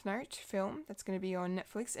live-action Death Note film that's going to be on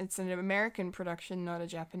Netflix. It's an American production, not a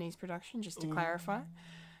Japanese production, just to clarify.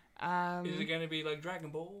 Is it going to be like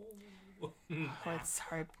Dragon Ball? Let's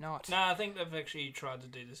hope not. No, I think they've actually tried to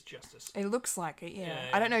do this justice. It looks like it, yeah.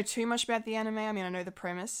 Yeah. I don't know too much about the anime. I mean, I know the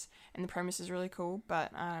premise, and the premise is really cool.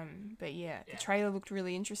 But yeah, the trailer looked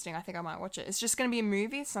really interesting. I think I might watch it. It's just going to be a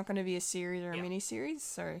movie. It's not going to be a series or a mini-series.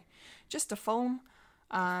 So, just a film.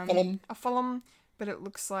 A film. But it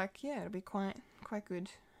looks like, it'll be quite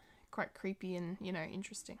good. Quite creepy and,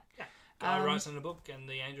 interesting. Yeah. Guy writes in the book, and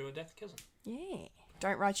the Angel of Death kills him. Yeah.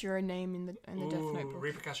 Don't write your own name in the Death Note book.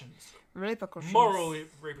 Repercussions. Moral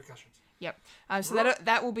repercussions. Yep. So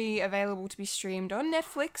that will be available to be streamed on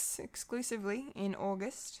Netflix exclusively in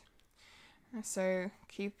August. So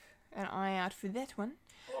keep an eye out for that one.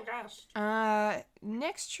 August.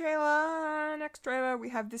 Next trailer, we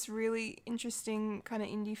have this really interesting kind of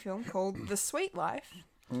indie film called The Sweet Life.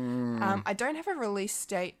 I don't have a release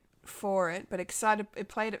date for it, but excited. It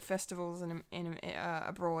played at festivals in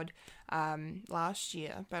abroad last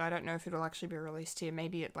year, but I don't know if it'll actually be released here.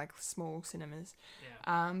 Maybe at like small cinemas.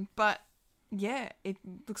 Yeah. But yeah, it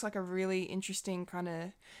looks like a really interesting kind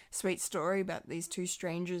of sweet story about these 2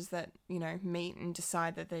 strangers that meet and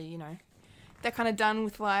decide that they're kind of done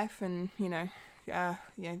with life and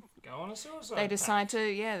Go on a suicide They pact. decide to,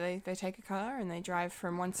 they take a car and they drive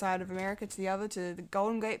from one side of America to the other to the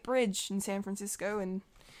Golden Gate Bridge in San Francisco, and,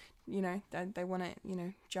 they want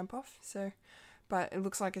to, jump off. So, but it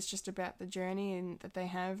looks like it's just about the journey and that they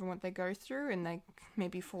have and what they go through, and they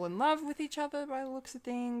maybe fall in love with each other by the looks of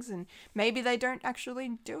things, and maybe they don't actually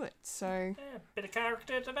do it. So, Yeah, bit of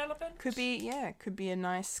character development. could be a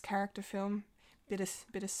nice character film, bit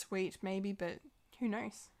of sweet maybe, but who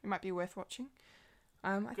knows? It might be worth watching.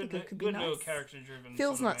 I think it could be good nice. little character-driven.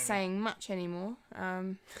 Phil's sort of not movie. saying much anymore.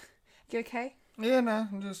 You okay? Yeah, no,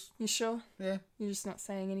 I'm just You sure? yeah. You're just not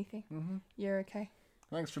saying anything? Mm-hmm. You're okay?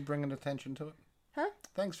 Thanks for bringing attention to it. Huh?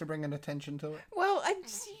 Thanks for bringing attention to it. Well,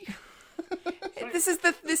 this is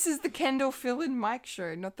the Kendall, Phil, and Mike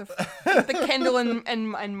show, not the Kendall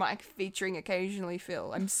and Mike featuring occasionally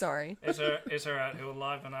Phil. I'm sorry. It's alright. He'll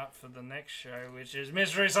liven up for the next show, which is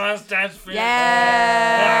Mystery Science Dance Film.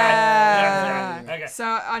 Yeah. Okay. So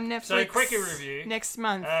on Netflix. So quickie review. Next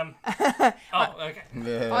month. Okay.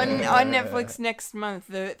 Yeah. On Netflix next month,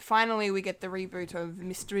 finally we get the reboot of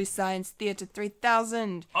Mystery Science Theater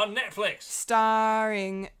 3000, On Netflix.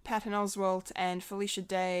 starring Patton Oswalt and Felicia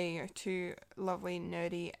Day, two lovely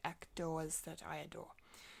nerdy actors that I adore.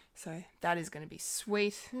 So that is going to be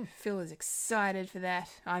sweet. Phil is excited for that.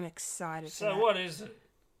 I'm excited for So that. what is it?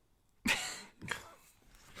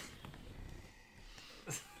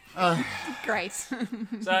 Great.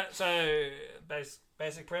 So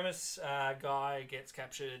basic premise: guy gets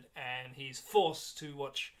captured and he's forced to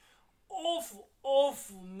watch awful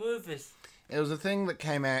movies. It was a thing that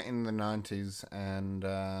came out in the 90s, and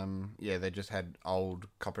they just had old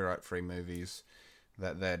copyright-free movies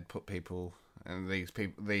that they'd put people, and these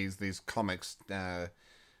comics,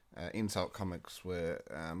 insult comics, were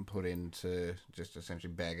put in to just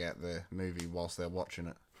essentially bag out the movie whilst they're watching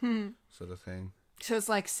it, sort of thing. So it's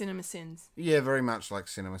like Cinema Sins. Yeah, very much like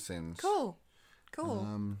Cinema Sins. Cool.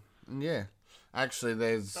 And yeah, actually,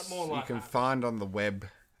 there's But more you like can that. find on the web.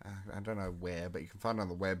 I don't know where, but you can find on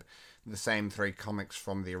the web the same 3 comics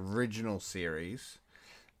from the original series.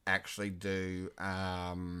 Actually, do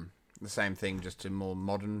the same thing, just to more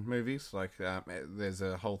modern movies. Like there's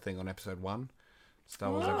a whole thing on episode 1,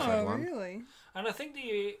 Star Wars episode 1. Really? And I think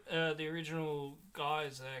the original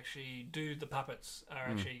guys that actually do the puppets are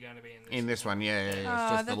actually going to be in this. In this one, yeah. It's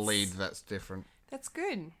just the lead that's different. That's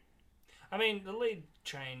good. I mean, the lead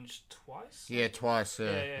changed twice. Yeah, twice.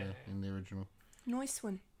 Yeah. In the original. Nice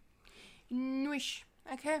one. Nice.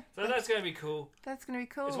 Okay. So that's going to be cool. That's going to be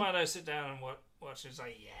cool. It's one of those sit down and watch. It's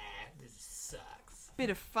like, yeah, this sucks. Bit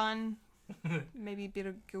of fun. Maybe a bit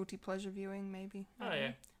of guilty pleasure viewing, maybe. Oh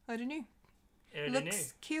yeah. I don't know. Already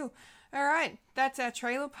Looks cute. All right. That's our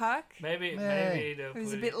trailer park. Maybe they'll It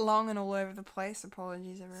was put a bit long and all over the place.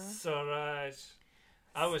 Apologies, everyone. It's alright.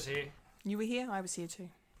 I was here You were here? I was here too.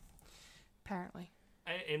 Apparently.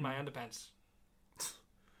 in my underpants.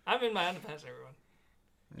 I'm in my underpants, everyone.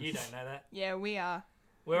 You don't know that. Yeah, we are.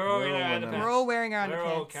 We're all in We're our all in underpants. our- We're all wearing our We're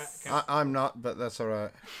all underpants. I'm not, but that's all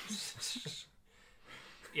right.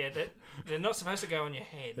 Yeah, they're not supposed to go on your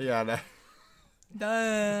head. Yeah, I know.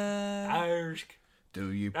 Duh. Arrgh.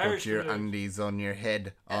 Do you Irish put your food. undies on your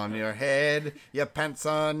head? On your head? Your pants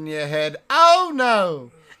on your head? Oh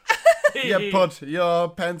no! You put your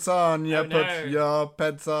pants on. You Oh, put no. your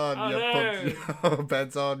pants on. Oh, you no. put your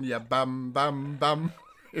pants on. You bum bum bum.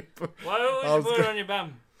 You put- Why would I you was put it go- on your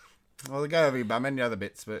bum? Well, they go over your bum and the other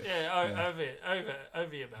bits, but Yeah,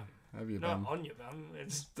 over your bum. over your Not bum. on your bum.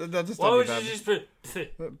 It's They're just why on your would bum. you just put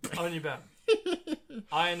on your bum?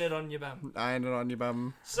 Iron it on your bum. Iron it on your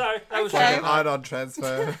bum. So that was Okay. Like an trailer, iron-on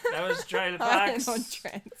transfer. that was trailer Iron parks. on That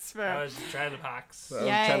transfer. was trailer parks.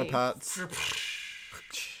 Yay. Trailer parts.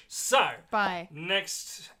 So Bye.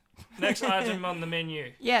 next item on the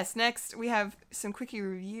menu. Yes, next we have some quickie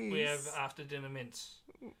reviews. We have after dinner mints.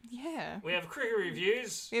 Yeah. We have cricket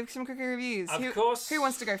reviews. We have some quickie reviews. Of who, course. Who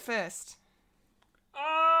wants to go first?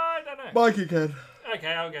 I don't know. Mikey can.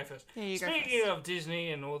 Okay, I'll go first. Yeah, you go Speaking first. of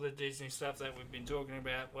Disney and all the Disney stuff that we've been talking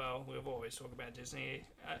about, well, we've always talked about Disney.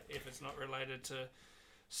 If it's not related to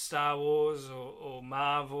Star Wars or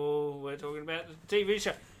Marvel, we're talking about the TV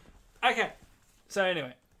show. Okay, so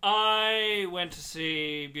anyway, I went to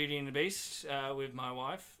see Beauty and the Beast with my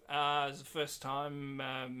wife. It was the first time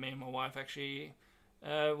me and my wife actually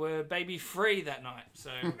were baby free that night.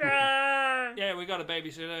 So yeah, we got a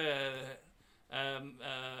babysitter.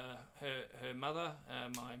 Her mother,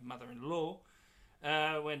 my mother-in-law,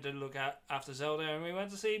 went to look after Zelda, and we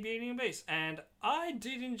went to see Beauty and the Beast. And I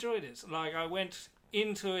did enjoy this. Like, I went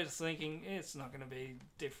into it thinking it's not going to be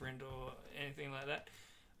different or anything like that.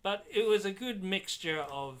 But it was a good mixture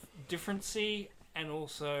of differency and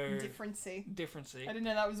also Differency. differency. I didn't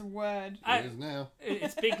know that was a word. It is now.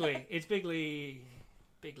 It's bigly. It's bigly.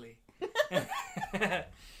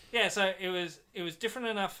 Yeah, so it was different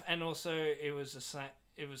enough, and also it was the same.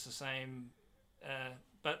 It was the same,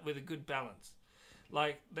 but with a good balance.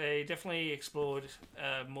 Like they definitely explored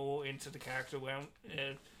more into the character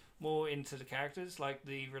more into the characters, like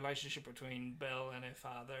the relationship between Belle and her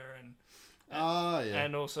father, and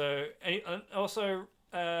also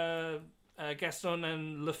Gaston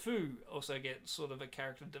and LeFou also get sort of a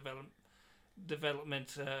character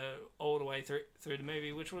development all the way through the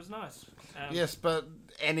movie, which was nice. Yes, but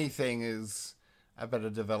anything is a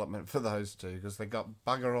better development for those two because they got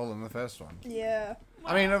bugger all in the first one. Yeah.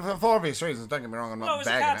 I mean, for obvious reasons. Don't get me wrong. I'm not it was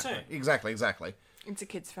a bagging cartoon. it. Exactly. It's a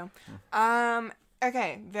kids' film.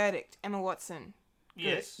 Okay, verdict. Emma Watson. Good,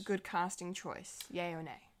 Yes. Good casting choice. Yay or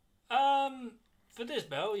nay? For this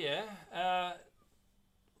Belle, yeah.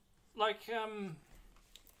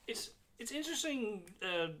 It's interesting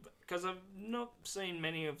because I've not seen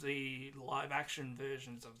many of the live action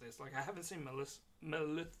versions of this. Like I haven't seen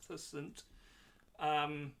Maleficent.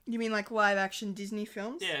 You mean like live action Disney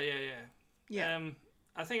films? Yeah.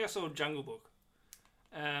 I think I saw Jungle Book.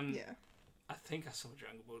 Yeah. I think I saw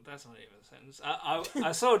Jungle Book. That's not even a sentence.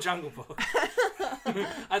 I saw Jungle Book.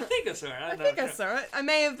 I think I saw it. I think I saw it. I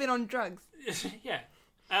may have been on drugs. Yeah.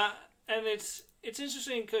 And it's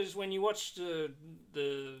interesting because when you watch the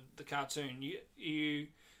cartoon, you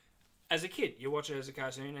as a kid you watch it as a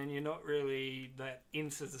cartoon and you're not really that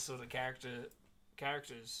into the sort of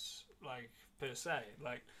characters like per se.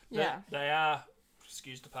 Like they are,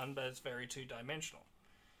 excuse the pun, but it's very two-dimensional.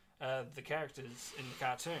 The characters in the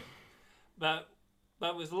cartoon. But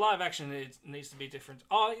with live action, it needs to be different.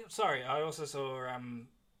 Oh, sorry, I also saw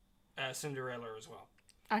Cinderella as well.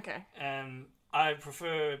 Okay. I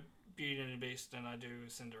prefer Beauty and the Beast than I do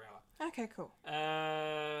Cinderella. Okay, cool.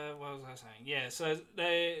 What was I saying? Yeah, so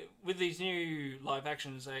they with these new live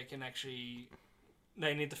actions, they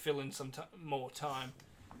need to fill in some more time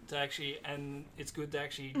to actually, and it's good to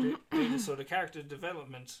actually do this sort of character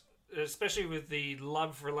development, especially with the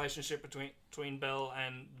love relationship between Belle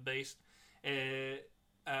and the Beast.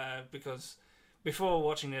 Because before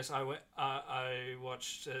watching this, I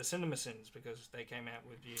watched Cinema Sins because they came out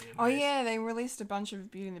with Beauty and the Beast. Yeah, they released a bunch of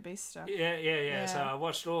Beauty and the Beast stuff. Yeah. So I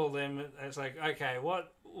watched all of them. And it's like, okay,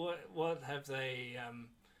 what have they?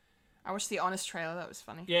 I watched the Honest trailer. That was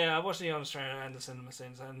funny. Yeah, I watched the Honest trailer and the Cinema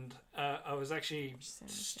Sins, and I was actually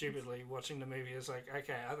stupidly watching the movie. It's like,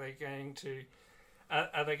 okay, are they going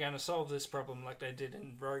to solve this problem like they did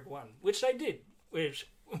in Rogue One, which they did, with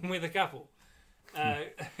a couple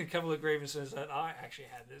of grievances that I actually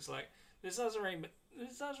had. It's like this doesn't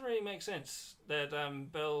really make sense that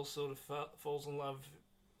Belle sort of falls in love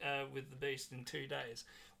with the Beast in 2 days,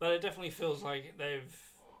 but it definitely feels like they've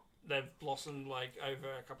blossomed like over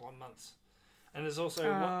a couple of months. And there's also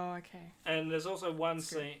one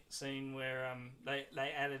scene where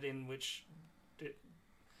they added in which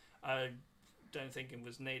I don't think it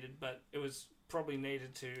was needed, but it was probably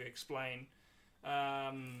needed to explain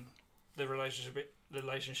the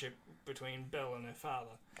relationship between Belle and her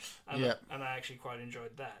father, and I actually quite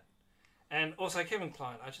enjoyed that. And also Kevin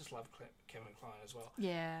Kline, I just love Kevin Kline as well.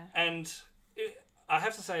 Yeah. And I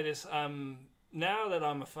have to say this, now that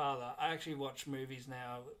I'm a father, I actually watch movies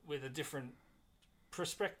now with a different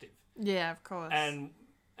perspective. Yeah, of course. And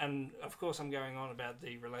of course I'm going on about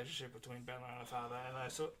the relationship between Belle and her father, and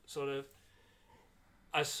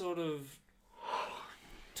I sort of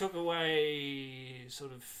took away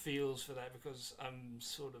sort of feels for that because I'm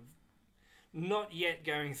sort of not yet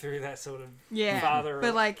going through that sort of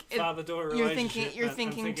father-daughter relationship. You're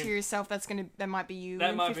thinking to yourself that might be you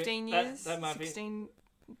in 15 years, that might 16,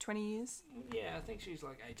 20 years. Yeah, I think she's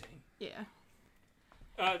like 18. Yeah.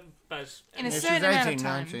 But in a certain amount of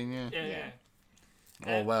time. 19, yeah.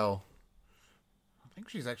 Oh well, I think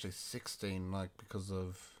she's actually 16, like because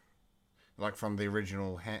of. Like from the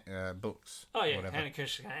original books. Oh yeah, whatever. Hannah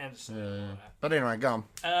Christian Anderson. Yeah. But anyway, go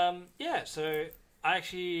on. So I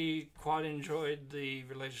actually quite enjoyed the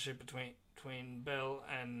relationship between Belle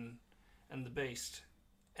and the Beast,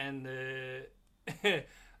 and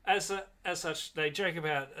as such they joke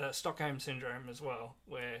about Stockholm syndrome as well,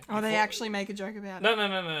 where they actually make a joke about it. No.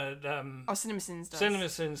 Cinema Sins does. Cinema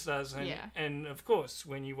Sins does, and, yeah. And of course,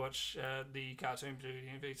 when you watch the cartoon Beauty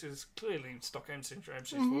and the Beast, it's clearly Stockholm syndrome.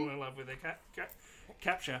 She's fallen in love with a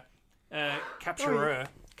capturer. Capturer.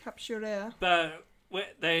 But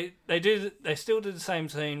they still did the same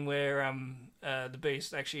scene where the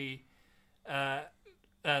Beast actually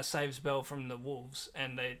saves Belle from the wolves,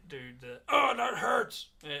 and they do the "oh, that hurts,"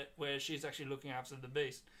 where she's actually looking after the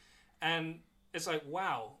Beast, and it's like,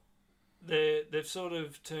 wow, they've sort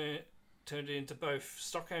of turned it into both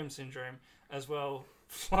Stockholm Syndrome as well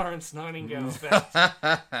Florence Nightingale effect.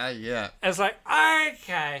 Yeah. It's like,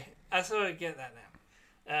 okay, I sort of get that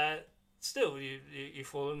now. Still, you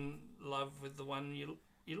fall in love with the one you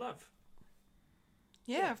love.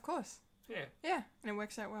 Yeah, of course. Yeah. Yeah, and it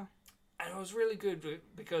works out well. And it was really good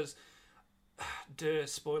because,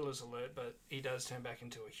 spoilers alert, but he does turn back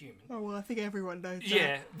into a human. Oh, well, I think everyone knows that.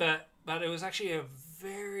 Yeah, but it was actually a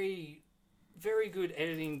very, very good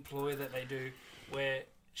editing ploy that they do where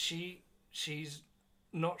she's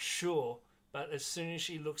not sure, but as soon as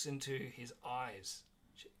she looks into his eyes,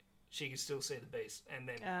 she can still see the beast. And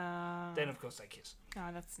then of course, they kiss. Oh,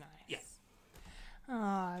 that's nice. Yeah.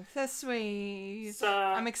 Oh, so sweet. So,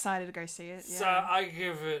 I'm excited to go see it. Yeah. So I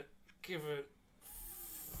give it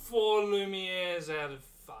 4 Lumieres out of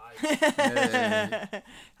 5.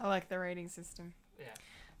 I like the rating system. Yeah.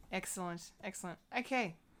 Excellent.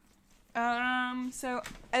 Okay. So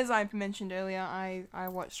as I mentioned earlier, I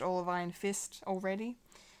watched all of Iron Fist already.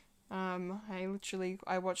 I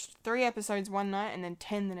watched 3 episodes one night and then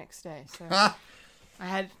 10 the next day. So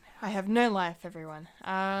I have no life, everyone.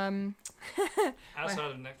 Outside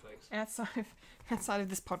of Netflix. Outside of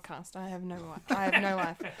this podcast, I have no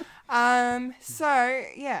life. So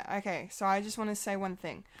yeah, okay. So I just want to say one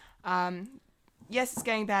thing. Yes, it's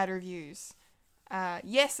getting bad reviews.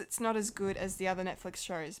 Yes, it's not as good as the other Netflix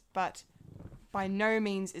shows, but by no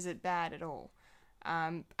means is it bad at all.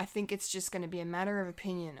 I think it's just going to be a matter of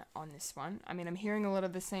opinion on this one. I mean, I'm hearing a lot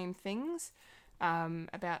of the same things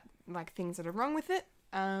about like things that are wrong with it.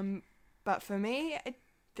 But for me,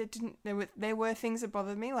 there were things that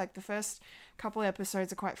bothered me. Like the first couple of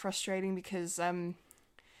episodes are quite frustrating because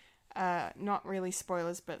not really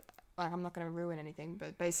spoilers, but like I'm not going to ruin anything.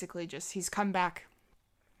 But basically, just he's come back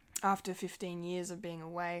after 15 years of being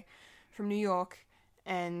away from New York,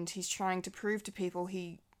 and he's trying to prove to people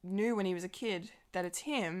he knew when he was a kid that it's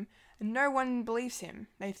him, and no one believes him.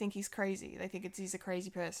 They think he's crazy. They think he's a crazy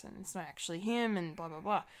person. It's not actually him, and blah, blah,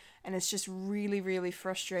 blah. And it's just really, really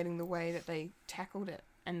frustrating the way that they tackled it,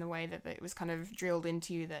 and the way that it was kind of drilled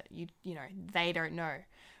into you that, you know, they don't know,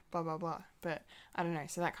 blah, blah, blah. But I don't know,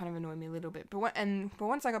 so that kind of annoyed me a little bit. But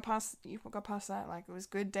once I got past that, like, it was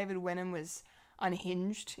good. David Wenham was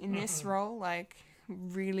unhinged in this role, like,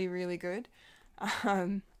 really, really good.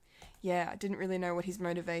 Yeah, I didn't really know what his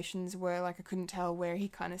motivations were. Like, I couldn't tell where he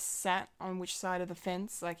kind of sat on which side of the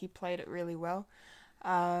fence. Like, he played it really well.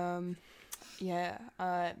 There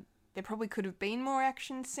probably could have been more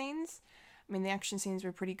action scenes. I mean, the action scenes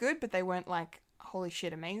were pretty good, but they weren't, like, holy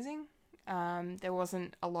shit amazing. There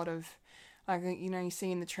wasn't a lot of, like, you know, you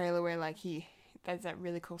see in the trailer where, like, there's that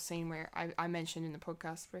really cool scene where I mentioned in the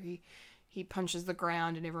podcast where he punches the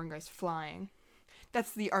ground and everyone goes flying.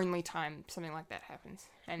 That's the only time something like that happens.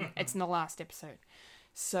 And it's in the last episode.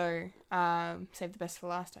 So, save the best for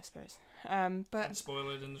last, I suppose. But and spoil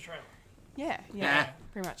it in the trailer. Yeah,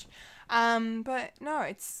 pretty much. But no,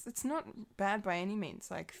 it's not bad by any means.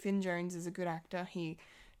 Like, Finn Jones is a good actor. He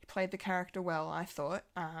played the character well, I thought.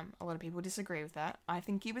 A lot of people disagree with that. I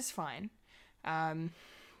think he was fine.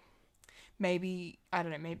 Maybe, I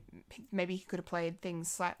don't know, maybe he could have played things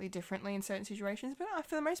slightly differently in certain situations, but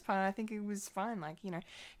for the most part, I think it was fine. Like, you know,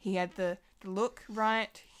 he had the look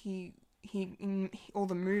right, he all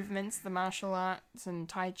the movements, the martial arts and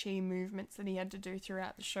Tai Chi movements that he had to do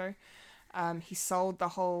throughout the show. He sold the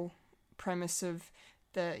whole premise of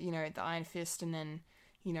the Iron Fist and then,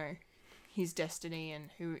 you know, his destiny and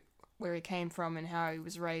where he came from and how he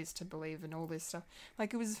was raised to believe and all this stuff.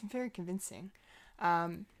 Like, it was very convincing.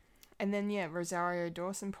 And then, yeah, Rosario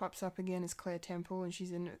Dawson pops up again as Claire Temple, and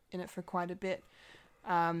she's in it for quite a bit.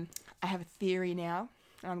 I have a theory now,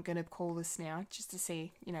 and I'm going to call this now, just to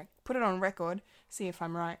see, you know, put it on record, see if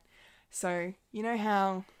I'm right. So, you know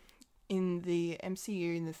how in the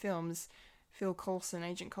MCU, in the films,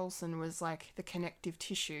 Agent Coulson was like the connective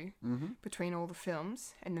tissue between all the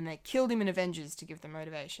films, and then they killed him in Avengers to give them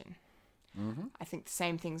motivation. I think the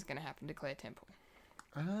same thing's going to happen to Claire Temple.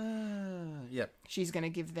 Yep. She's going to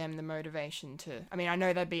give them the motivation to... I mean, I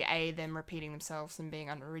know that'd be them repeating themselves and being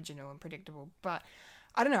unoriginal and predictable, but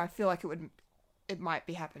I don't know, I feel like it might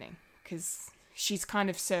be happening, because she's kind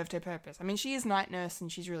of served her purpose. I mean, she is Night Nurse,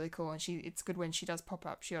 and she's really cool, and it's good when she does pop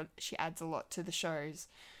up. She adds a lot to the shows.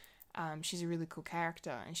 She's a really cool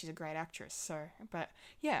character, and she's a great actress, so... But,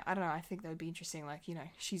 yeah, I don't know, I think that would be interesting, like, you know,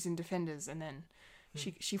 she's in Defenders, and then...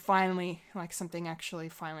 She finally, like, something actually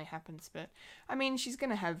finally happens. But, I mean, she's going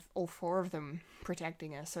to have all 4 of them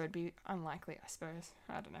protecting her, so it'd be unlikely, I suppose.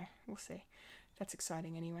 I don't know. We'll see. That's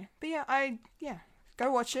exciting anyway. But, yeah, go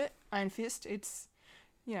watch it. Iron Fist. It's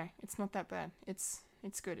it's not that bad. It's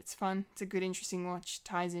good. It's fun. It's a good, interesting watch.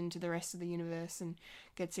 Ties into the rest of the universe and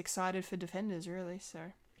gets excited for Defenders, really. So,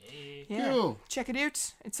 yeah, Cool. check it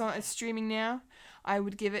out. It's streaming now. I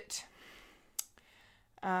would give it.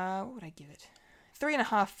 What would I give it?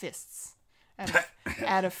 3.5 fists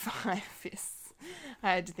out of 5 fists.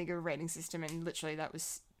 I had to think of a rating system, and literally that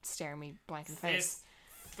was staring me blank in the face.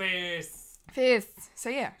 Fists. So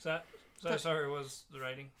yeah, So sorry, what was the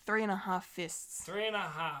rating? 3.5 fists.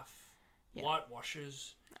 3.5. Yeah.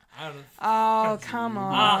 Whitewashers out of. Oh, come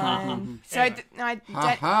on. So Anyway.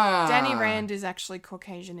 Danny Rand is actually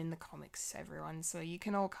Caucasian in the comics, everyone. So you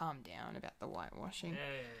can all calm down about the whitewashing.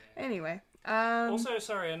 Yeah. Anyway. Also,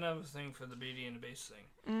 sorry, another thing for the Beauty and the Beast thing.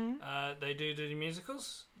 Mm. They do the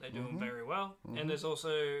musicals. They do them very well. And there's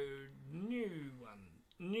also new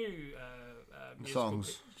musical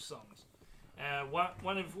songs.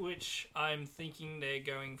 One of which I'm thinking they're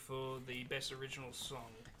going for the best original song.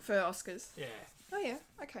 For Oscars. Yeah. Oh, yeah.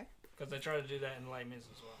 Okay. Because they try to do that in Les Mis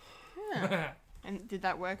as well. Yeah. And did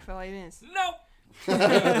that work for Les Mis? No!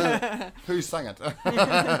 Who sang it?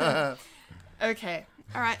 Okay.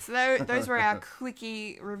 All right. So those were our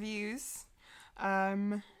quickie reviews.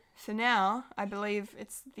 So now I believe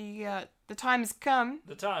it's the time has come.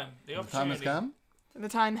 The time. The The opportunity. time has come. The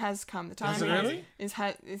time has come. The time Has it really?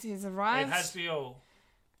 is arrived. It has to be all.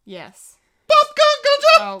 Yes.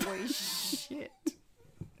 Popcorn culture! Holy shit.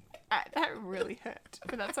 That really hurt,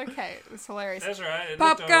 but that's okay. It was hilarious. That's right. It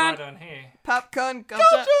Popcorn. looked alright on here. Popcorn culture.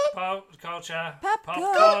 Pop culture. Popcorn.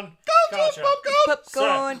 Popcorn. Culture.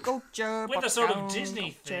 Popcorn culture. with a sort of popcorn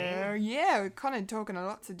Disney culture. theme. Yeah, we're kind of talking a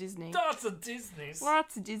lots of Disney. Lots of Disney's.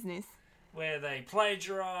 Lots of Disney's. Where they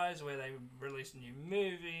plagiarize, where they release a new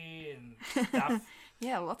movie and stuff.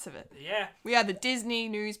 Yeah, lots of it. Yeah. We are the Disney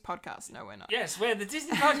News Podcast. No, we're not. Yes, we're the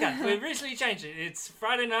Disney podcast. We've recently changed it. It's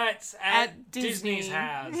Friday nights at Disney. Disney's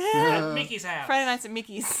house. Yeah. At Mickey's house. Friday nights at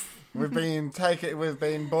Mickey's. We've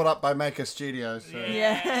been bought up by Maker Studios. So.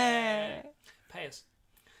 Yeah. Pay us.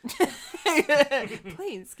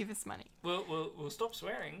 Please give us money. We'll stop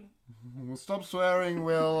swearing. We'll stop swearing.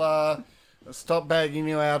 We'll stop bagging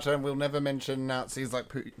you out, and we'll never mention Nazis like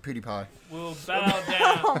PewDiePie. We'll bow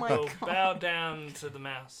down. Oh my we'll God. bow down to the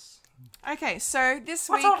mouse. Okay, so this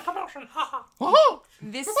week,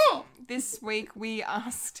 this week we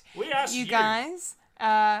asked We asked you you. guys,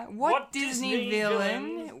 what Disney Disney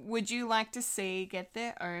villain villain would you like to see get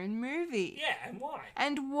their own movie? Yeah, and why?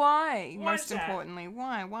 And why? Why's Most that? importantly,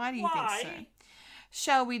 why? Why do you Why? think so?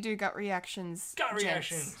 Shall we do gut reactions? Gut gents?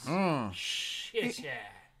 reactions. Mm. Yes, yeah.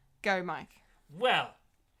 Go, Mike. Well,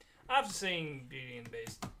 after seeing Beauty and the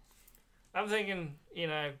Beast, I'm thinking,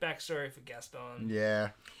 backstory for Gaston. Yeah.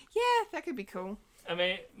 Yeah, that could be cool. I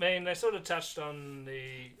mean, they sort of touched on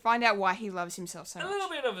Find out why he loves himself so a much. little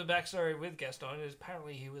bit of a backstory with Gaston is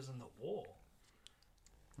apparently he was in the war.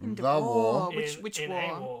 In The war. Which in war?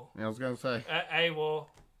 a war. Yeah, I was going to say. A war.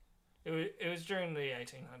 It was during the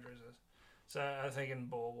 1800s. So I'm thinking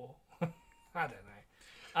Boer War.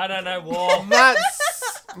 I don't know war. That's.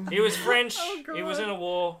 He was French. Oh, God. He was in a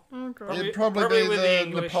war. Oh, God. It'd probably be with the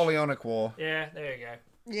English. Napoleonic War. Yeah, there you go.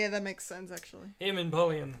 Yeah, that makes sense, actually. Him and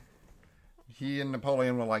Napoleon. He and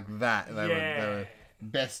Napoleon were like that. They Yeah. were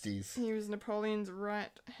besties. He was Napoleon's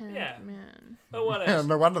right-hand Yeah. man. But what else?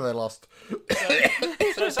 No wonder they lost.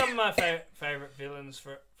 So some of my favorite villains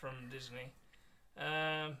from Disney.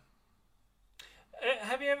 Have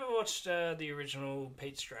you ever watched the original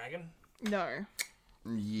Pete's Dragon? No.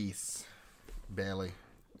 Yes. Barely.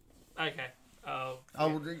 Okay. I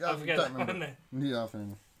I'll forget don't that remember. one then. Yeah, I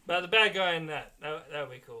think. But the bad guy in that would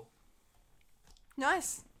be cool.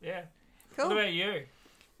 Nice. Yeah. Cool. What about you?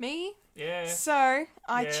 Me? Yeah. So,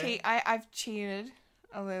 Yeah. I've cheated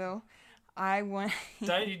a little. I want...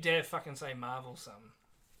 Don't you dare fucking say Marvel something.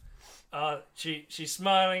 She's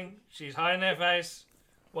smiling. She's hiding her face.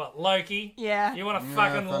 What, Loki? Yeah. You want a Yeah,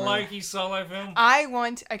 fucking funny. Loki solo film?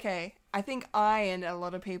 Okay, I think I and a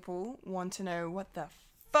lot of people want to know what the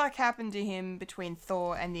fuck happened to him between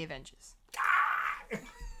Thor and the Avengers.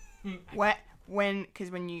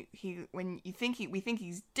 Because we think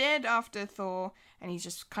he's dead after Thor, and he's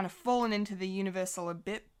just kind of fallen into the universal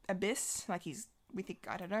abyss. Like we think,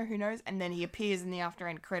 I don't know, who knows? And then he appears in the after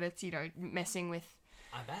end credits, messing with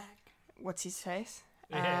I'm back. what's his face.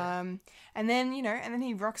 Yeah. And then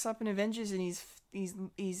he rocks up in Avengers, and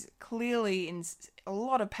he's clearly in a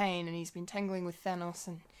lot of pain, and he's been tangling with Thanos,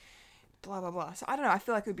 and blah blah blah. So I don't know. I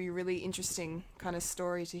feel like it would be a really interesting kind of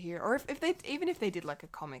story to hear, or if they even if they did like a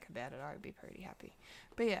comic about it, I would be pretty happy.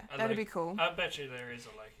 But yeah, that'd be cool. I bet you there is a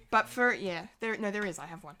Loki. But for there is. I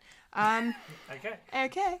have one. Okay.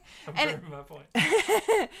 Okay. I'm proving my point.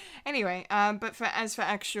 Anyway, but as for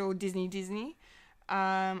actual Disney,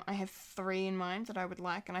 I have 3 in mind that I would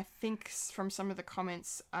like, and I think from some of the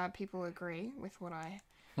comments, people agree with what I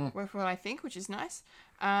think, which is nice.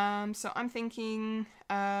 So I'm thinking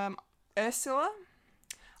Ursula.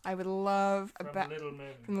 I would love From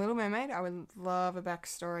Little Mermaid. I would love a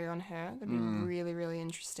backstory on her. That'd be really, really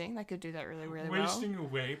interesting. They could do that really, really well. Wasting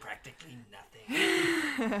away practically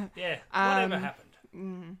nothing. Yeah. Whatever happened.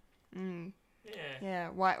 Yeah. Yeah.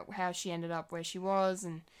 How she ended up where she was,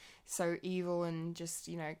 and so evil, and just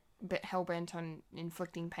hell bent on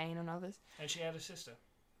inflicting pain on others. And she had a sister.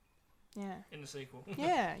 Yeah. In the sequel.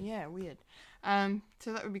 yeah. Weird.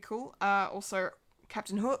 So that would be cool. Also,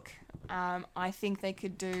 Captain Hook. I think they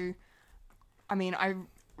could do. I mean,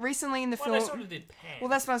 recently in the film. Well, they sort of did Pan. Well,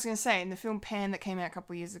 that's what I was going to say. In the film Pan that came out a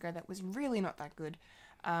couple of years ago, that was really not that good.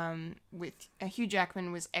 With Hugh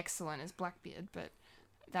Jackman was excellent as Blackbeard, but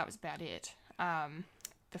that was about it.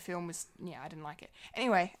 The film was, I didn't like it.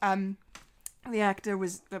 Anyway, the actor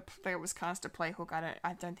that was cast to play Hook.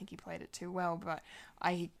 I don't think he played it too well, but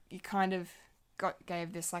he kind of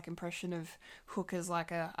gave this like impression of Hook as like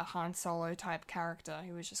a Han Solo type character.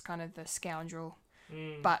 He was just kind of the scoundrel,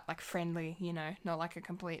 but like friendly, not like a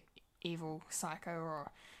complete evil psycho or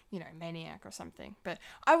maniac or something. But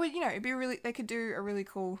I would, it'd be they could do a really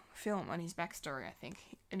cool film on his backstory. I think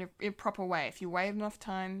in a proper way. If you wait enough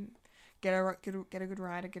time, get a good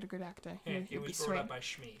writer, get a good actor. Yeah, he was brought up by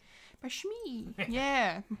Shmi. By Shmi,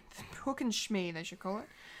 yeah, Hook and Shmi, they should call it.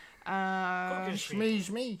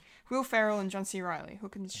 Shmi. Will Ferrell and John C. Reilly,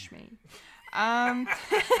 Hook and Shmi.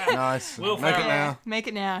 Nice. Will Make it Ferrell. now. Make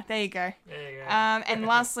it now. There you go. There you go. And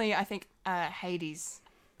lastly, I think Hades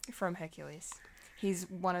from Hercules. He's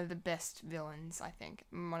one of the best villains, I think.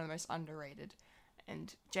 One of the most underrated.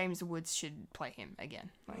 And James Woods should play him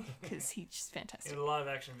again, because he's just fantastic. In a live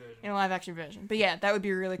action version. In a live action version. But yeah, that would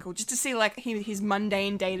be really cool. Just to see like his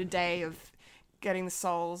mundane day to day of getting the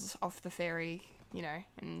souls off the ferry,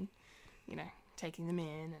 and taking them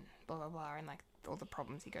in and blah blah blah, and like all the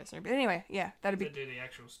problems he goes through. But anyway, yeah, that'd be. They do the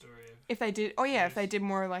actual story of. If they did, if they did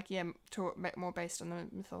more like more based on the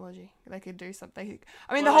mythology, they could do something.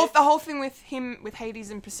 I mean, the whole thing with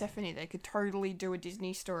Hades and Persephone, they could totally do a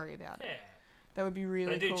Disney story about it. Yeah. That would be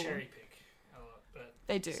really cool. They do cherry pick a lot, but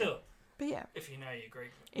they do. Still, but yeah, if you know your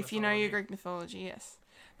Greek. If you know your Greek mythology, yes.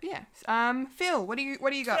 But yeah, Phil, what do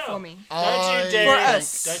you got for me?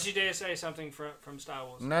 Don't you dare say something from Star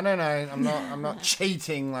Wars. No. I'm not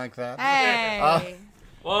cheating like that. Hey.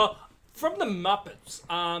 Well, from the Muppets,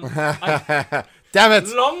 Damn it!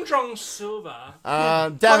 Long John Silver.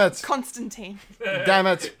 Damn it! Constantine. Damn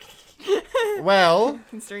it! Well,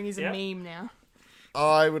 Considering he's a meme now.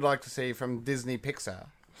 I would like to see from Disney Pixar.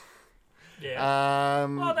 Yeah.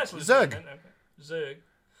 Well, that's Zurg. Zurg.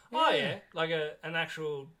 Oh yeah, like an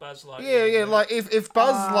actual Buzz Lightyear. Yeah. Like if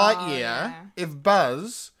Buzz Lightyear, yeah. if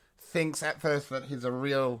Buzz thinks at first that he's a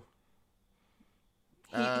real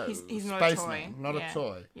he's not a toy. spaceman, not a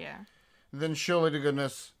toy. Yeah. Then surely to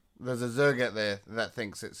goodness, there's a Zurg out there that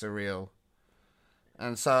thinks it's a real.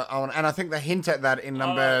 And so I think they hint at that in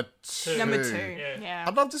number 2. Number 2. Yeah.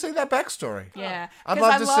 I'd love to see that backstory. Yeah. I'd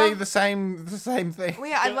love to see the same thing. Well,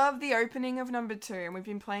 yeah, I love the opening of number 2, and we've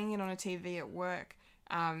been playing it on a TV at work.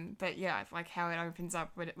 But yeah, like how it opens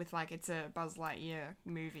up with like it's a Buzz Lightyear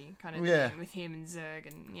movie kind of thing with him and Zurg,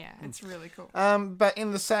 and yeah, it's really cool. But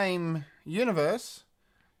in the same universe,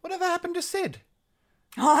 whatever happened to Sid?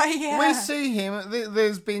 Oh yeah, we see him.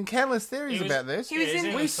 There's been countless theories about this.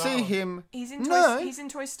 We see him. He's in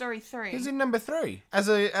Toy Story 3. He's in number 3 as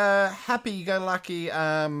a happy-go-lucky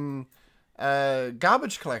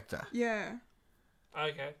garbage collector. Yeah.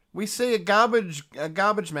 Okay. We see a garbage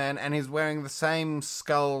man, and he's wearing the same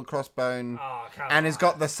skull crossbone, and he's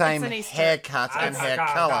got the same haircut and hair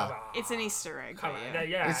color. It's an Easter egg.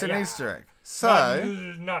 It's an Easter egg. So,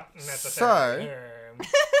 not necessarily.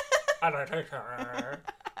 I don't think so.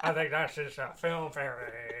 I think that's just a film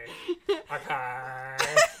theory. Okay.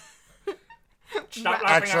 Stop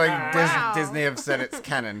actually, Disney have said it's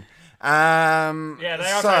canon. Yeah,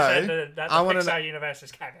 they also said that the Pixar universe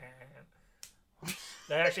is canon.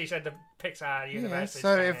 They actually said the Pixar universe is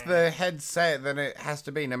so canon. if the heads say it, then it has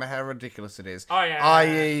to be, no matter how ridiculous it is. Oh, yeah.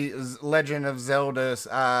 I.e. Legend of Zelda's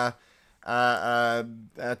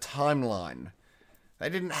timeline. They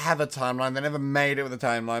didn't have a timeline. They never made it with a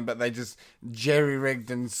timeline, but they just jerry-rigged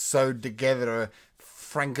and sewed together a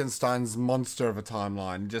Frankenstein's monster of a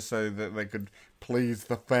timeline, just so that they could please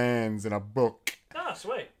the fans in a book. Ah,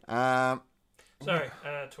 sweet. Sorry.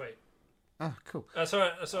 Tweet. Oh, cool. Sorry,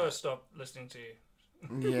 I stopped listening to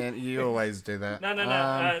you. Yeah, you always do that.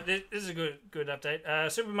 No. This is a good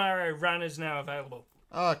update. Super Mario Run is now available.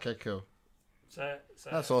 Oh, okay, cool. So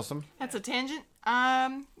That's awesome. That's a tangent.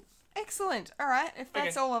 Excellent. All right, if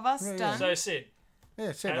that's Okay. all of us done. So Sid.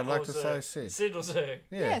 Yeah, Sid, I'd And like to also- say Sid. Sid or Sue.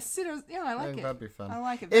 yeah, I like it. That'd be fun. I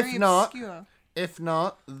like it. If Very not- obscure. If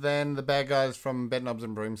not, then the bad guys from Bedknobs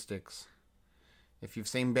and Broomsticks. If you've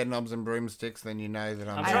seen Bedknobs and Broomsticks, then you know that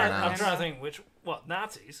I'm I'm I trying. don't I'm know. trying to think what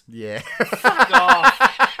Nazis. Yeah. Fuck off.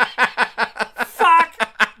 Fuck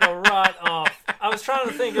the right off. I was trying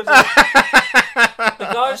to think of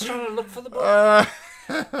the guy's trying to look for the book.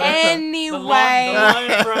 Anyway, The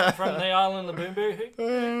line from the Island of Boom Boo. Who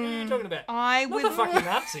are you talking about? I Not would, the fucking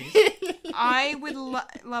Nazis. I would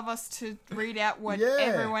love us to read out what Yeah.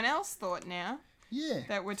 everyone else thought now Yeah.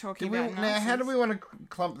 that we're talking Do we, about. now, how do Nazis. we want to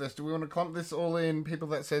clump this? Do we want to clump this all in people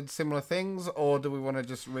that said similar things, or do we want to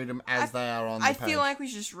just read them as they are on the I page? feel like we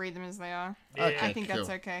should just read them as they are. Yeah. Okay. I think that's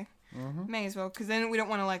cool. okay. May as well, because then we don't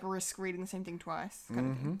want to like risk reading the same thing twice.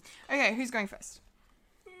 Kind of thing. Okay, who's going first?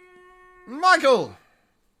 Michael!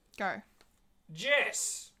 Go.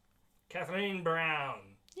 Jess, Kathleen Brown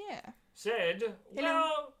Yeah. said, Hello.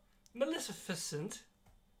 well, Maleficent.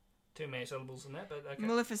 Too many syllables in that, but okay.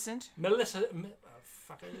 Maleficent.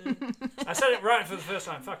 Fuck it. I said it right for the first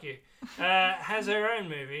time. Fuck you. Has her own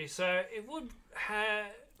movie, so it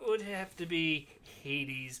would have to be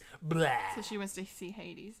Hades. Blah. So she wants to see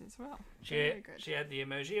Hades as well. She Very good. had the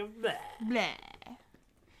emoji of blah. Blah.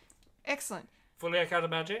 Excellent. Fully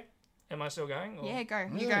Akadabaji. Am I still going? Or? Yeah, go.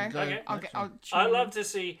 You Yeah, go. go. Okay. I'll I love to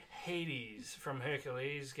see Hades from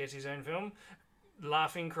Hercules get his own film.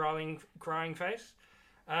 Laughing, crying face.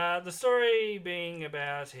 The story being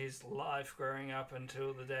about his life growing up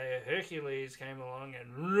until the day Hercules came along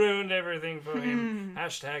and ruined everything for him.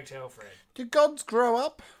 Hashtag tell Fred. Do gods grow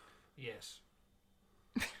up? Yes.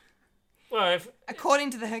 Well,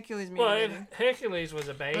 According to the Hercules movie. if Hercules was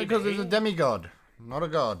a baby, Because he's a demigod, not a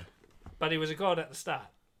god. but he was a god at the start.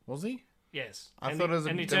 Was he? Yes. I and thought he, it was a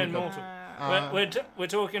and he turned demigod. mortal. We're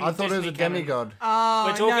talking. I thought it was Disney a canon. demigod. Oh,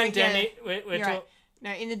 We're talking no, yeah. Danny. We're You're talking. right.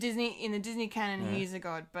 No, in the Disney canon, he is a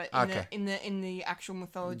god, but Okay. in the actual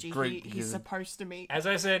mythology, Greek, he's he's a- supposed to be. As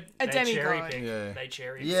I said, A they demigod. cherry pick. Yeah. They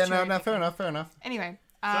cherry Yeah, pick. no, fair enough. Anyway,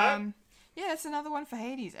 yeah, that's another one for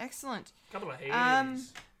Hades. Excellent. Couple of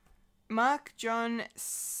Hades. Mark John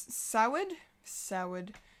Soward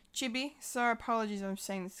Chibi. So apologies if I'm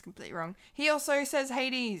saying this completely wrong. He also says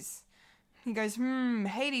Hades. He goes,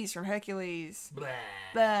 Hades from Hercules. Blah.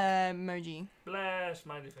 The emoji. Blah.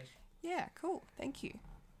 Smiley face. Yeah, cool. Thank you.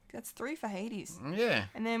 That's 3 for Hades. Yeah.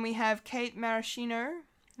 And then we have Kate Maraschino.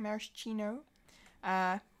 Wants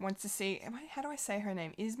to see. How do I say her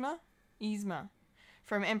name? Yzma.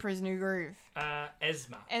 From Emperor's New Groove.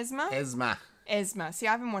 Esma. Esma. See,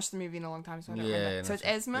 I haven't watched the movie in a long time, so I don't Yeah. remember. So it's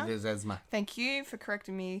Esma. It is Esma. Thank you for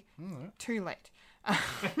correcting me. Too late.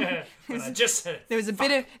 But I just said it. There was a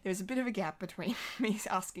bit of a gap between me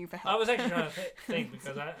asking for I help. was actually trying to think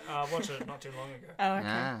because I watched it not too long ago. Oh, okay.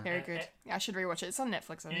 Ah. Very good. Yeah, I should rewatch it. It's on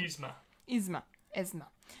Netflix, I think. Isma. Esma.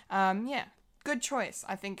 Yeah. Good choice.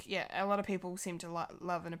 I think, yeah, a lot of people seem to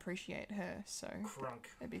love and appreciate her, so Crunk.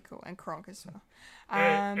 that'd be cool. And Kronk as well.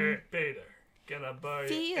 Peter. Gonna buy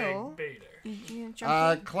Feel- egg Peter. You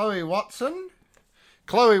jump in? Chloe Watson.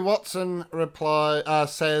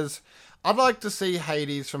 Says, I'd like to see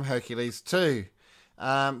Hades from Hercules too.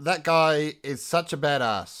 That guy is such a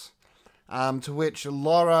badass. To which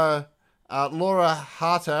Laura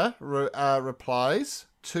Harter replies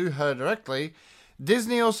to her directly,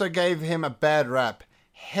 Disney also gave him a bad rap.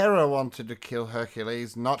 Hera wanted to kill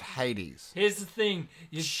Hercules, not Hades. Here's the thing.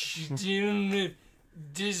 You're dealing with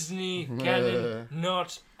Disney canon,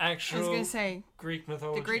 not I actual was going to say, Greek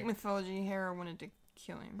mythology. the Greek mythology, Hera wanted to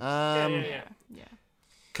kill him. Yeah. Yeah.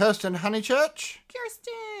 Kirsten Honeychurch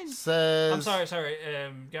Kirsten! says... I'm sorry.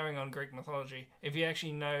 Going on Greek mythology, if you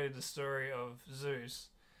actually know the story of Zeus,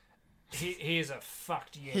 he is a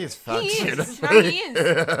fucked unit. He's fucked. He is. seriously. No, he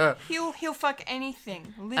is. He'll fuck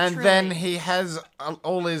anything. Literally. And then he has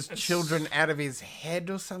all his children out of his head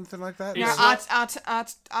or something like that. No,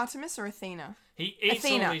 He's Artemis or Athena? He eats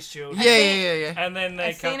Athena. all these children. Yeah. And then they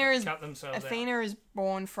Athena cut themselves out. Athena is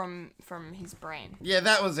born from his brain. Yeah,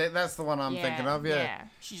 that was it. That's the one I'm thinking of. Yeah.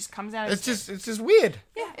 She just comes out. It's just weird.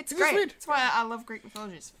 yeah, it's it's great. weird. That's why I love Greek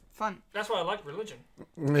mythology. It's fun. That's why I like religion.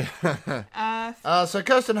 So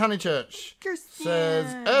Kirsten Honeychurch Kirsten.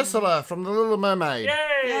 says Ursula from The Little Mermaid. Yay!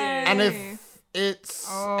 Yay. And if It's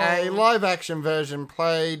Oh. a live action version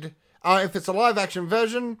played. If it's a live action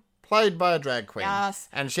version, played by a drag queen. Yes.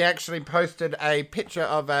 And she actually posted a picture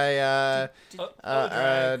of a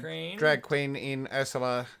drag queen in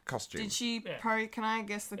Ursula costume. Did she Yeah. Can I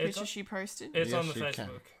guess the It's picture on- she posted? It's Yes, on the you can.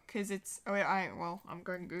 Facebook. Because it's I'm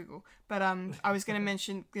going to Google, but I was going to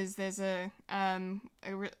mention because there's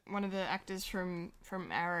one of the actors from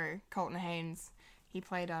Arrow, Colton Haynes. He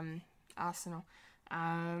played Arsenal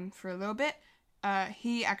for a little bit.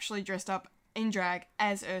 He actually dressed up in drag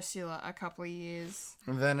as Ursula a couple of years.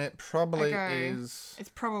 Then it probably Okay. is. It's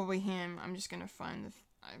probably him. I'm just going to find the.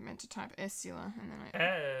 I meant to type Ursula and then I.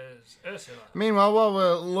 As Ursula. Meanwhile, while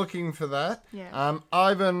we're looking for that, Yeah.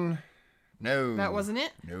 Ivan. No. That wasn't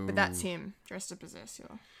it, No. but that's him dressed up as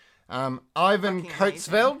Ursula. Ivan Fucking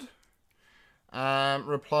Coatsfeld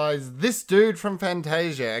replies, "This dude from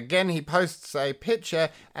Fantasia." Again, he posts a picture,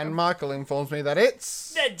 and Michael informs me that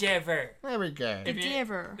it's. The devil. There we go. If you-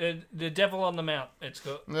 Devil. The devil on the mount. It's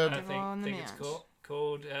called. The I Devil on the think it's Mount.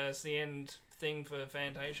 called. It's the end thing for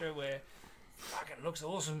Fantasia where. Fucking looks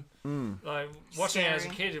awesome. Like watching it as a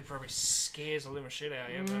Scary. kid, it probably scares the living shit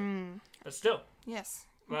out of you. But still, Yes.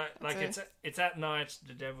 like That's it's at night.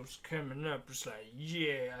 The devil's coming up. It's like,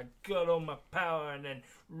 yeah, I got all my power, and then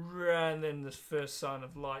run. Then the first sign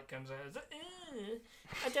of light comes out. It's like,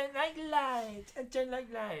 I don't like light. I don't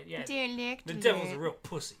like light. Yeah, the devil's a real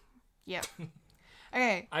pussy. Yeah.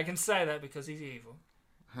 Okay. I can say that because he's evil.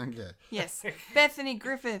 Okay. Yes. Bethany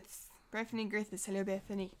Griffiths. Bethany Griffiths. Hello,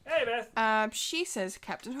 Bethany. Hey, Beth. She says,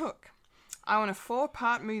 Captain Hook. I want a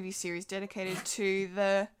 4-part movie series dedicated to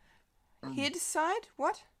the HID side.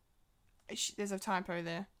 What? There's a typo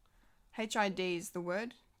there. HID is the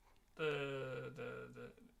word.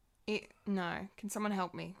 No. Can someone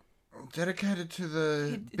help me? Dedicated to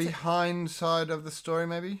the It's a- behind side of the story,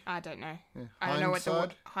 maybe? I don't know. Yeah. I don't know what the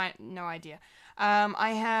word. Hindside? No idea.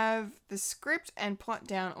 I have the script and plot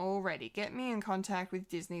down already. Get me in contact with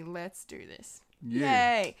Disney. Let's do this.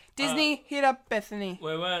 Yeah. Yay! Disney, hit up Bethany.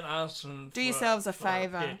 We weren't asking. Do yourselves a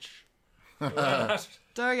favour. pitch. We weren't asking-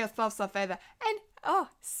 Do yourselves a favor. And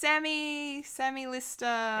Sammy Lister.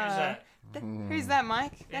 Who's that? Who's that,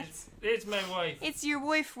 Mike? It's my wife. It's your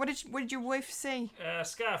wife. What did your wife say?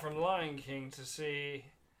 Scar from Lion King to see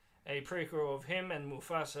a prequel of him and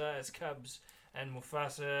Mufasa as cubs, and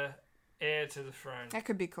Mufasa heir to the throne. That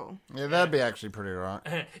could be cool. Yeah, that'd be actually pretty right.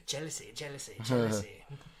 Jealousy.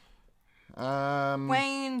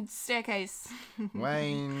 Wayne Staircase.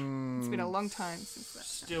 Wayne. It's been a long time since that.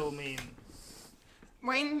 Still mean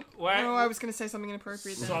Wayne. Wayne- Oh, I was going to say something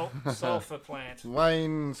inappropriate there. sulfur plant.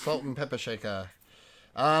 Wayne Salt and Pepper Shaker.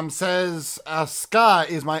 Says Scar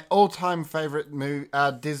is my all-time favorite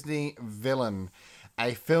Disney villain.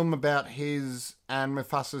 A film about his and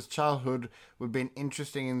Mufasa's childhood would be an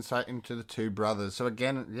interesting insight into the two brothers. So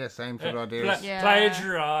again, yeah, same sort of idea. Yeah.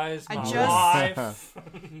 Plagiarized I my just- wife.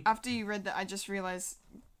 After you read that, I just realized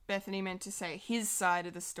Bethany meant to say his side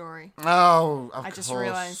of the story. Oh, of I course. just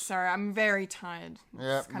realized. Sorry, I'm very tired.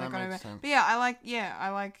 Yeah, It's kinda that gone makes over. sense. But yeah, I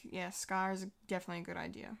like. Scar is definitely a good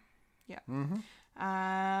idea. Yeah.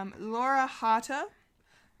 Laura Harter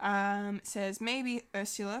says maybe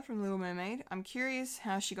Ursula from Little Mermaid. I'm curious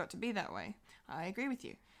how she got to be that way. I agree with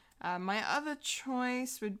you. My other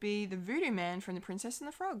choice would be the Voodoo Man from The Princess and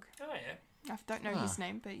the Frog. Oh yeah, I don't know his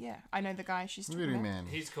name, but yeah, I know the guy she's talking Voodoo about. Man.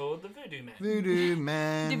 he's called the Voodoo Man. Voodoo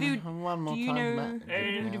Man. The voodoo- One more Do you time. know Matt.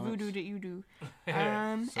 the Now voodoo it's- that you do? Hey,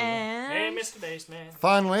 And Mr. Bassman.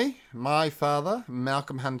 Finally, my father,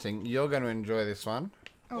 Malcolm Hunting. You're going to enjoy this one.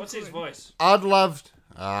 oh, What's his good. voice? I'd love.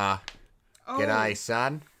 Oh, G'day,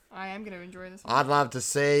 son. I am going to enjoy this one. I'd love to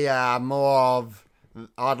see more of.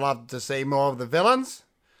 I'd love to see more of the villains.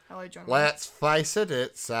 Hello, John. Let's face it,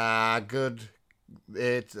 it's good.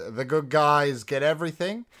 The good guys get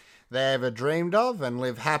everything they ever dreamed of and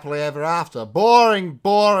live happily ever after. Boring,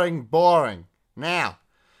 boring, boring. Now,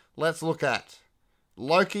 let's look at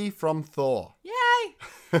Loki from Thor.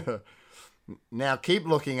 Yay! Now keep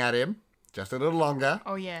looking at him. Just a little longer.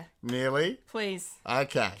 Oh yeah, Nearly. please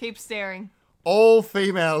Okay. keep staring All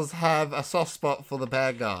females have a soft spot for the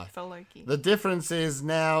bad guy. for Loki. The difference is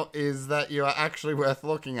that you are actually worth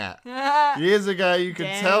looking at. Years ago, you could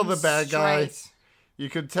Damn tell the bad guy. straight. You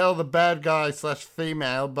could tell the bad guy /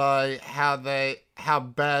 female by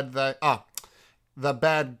the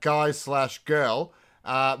bad guy / girl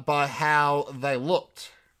by how they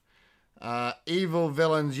looked. Evil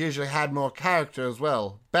villains usually had more character as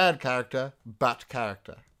well. Bad character, but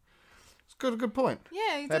character. It's a good point.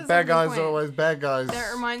 Yeah, he does That have bad a good guys point. are always bad guys.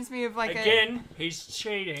 That reminds me of like Again, he's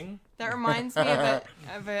cheating. a. That reminds me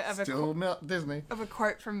of a Still Disney. of a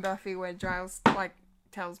quote from Buffy where Giles like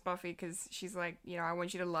tells Buffy, because she's like, you know, I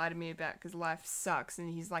want you to lie to me about because life sucks, and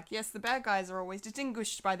he's like, yes, the bad guys are always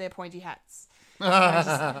distinguished by their pointy hats.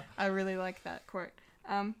 I really like that quote.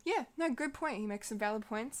 Yeah, no, good point. He makes some valid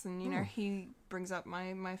points, and you know, he brings up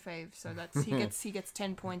my fave, so that's he gets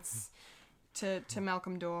 10 points to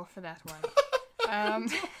Malcolm Dorr for that one.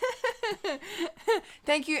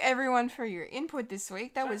 Thank you everyone for your input this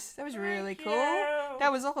week. That was really cool.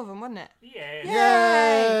 That was all of them, wasn't it? Yeah.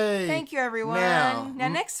 Yay! Thank you everyone. Now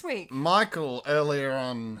next week, Michael earlier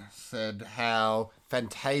on said how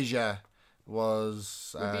Fantasia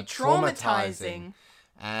was would be traumatizing.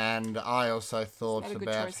 And I also thought Had a good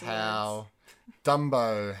about choice of how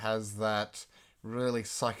Dumbo has that really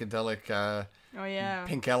psychedelic oh yeah,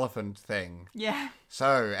 pink elephant thing. yeah.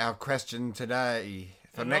 So, our question today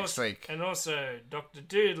for next also, week. And also, Dr.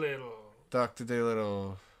 Doolittle. Dr.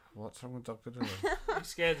 Doolittle. What's wrong with Dr. Doolittle? He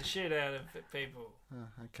scared the shit out of people. Oh,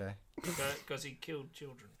 okay. Because he killed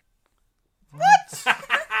children. What?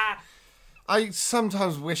 I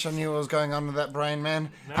sometimes wish I knew what was going on with that brain, man.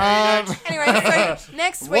 No, you don't. Anyway, so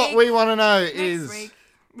next week, What we want to know next is... week,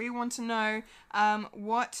 we want to know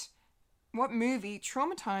what movie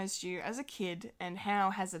traumatized you as a kid and how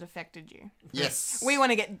has it affected you? Yes. We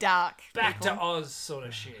want to get dark. Back to people. Oz sort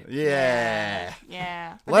of shit. Yeah.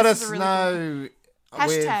 Yeah. But Let this us is a really know.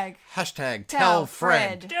 with Hashtag Tell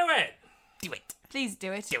Fred. Do it! Do it. Please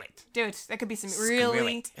do it. Do it. Do it. There could be some Screw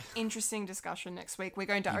really it. interesting discussion next week. We're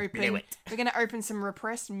going to blew open. it. We're going to open some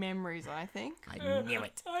repressed memories. I think. I knew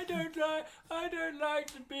it. I don't like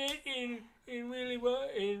the bit in Willy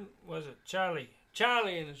in was it Charlie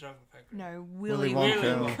in the Chocolate Factory. No, Willy Willy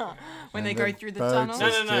Wonka. Wonka. When And they the go through the boats tunnel.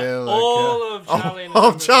 are No. still All okay. of Charlie and the Oh,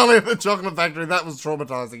 Chocolate Charlie and the Chocolate Factory. That was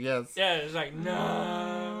traumatizing, yes. Yeah, it's like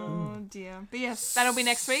no. Oh dear. But yes, that'll be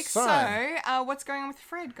next week. So- So, what's going on with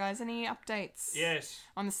Fred, guys? Any updates? Yes.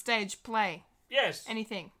 On the stage, play, Yes.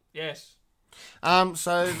 anything? Yes.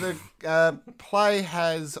 So the play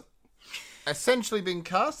has essentially been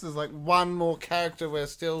cast. There's like one more character we're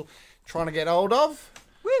still trying to get hold of.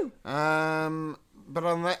 Woo! But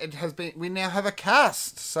on that, it has been. We now have a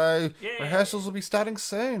cast, so Yeah. rehearsals will be starting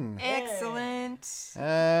soon. Excellent.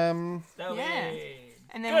 That'll Yeah. be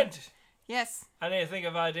And then good. yes. I need to think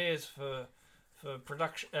of ideas for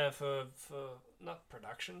production for not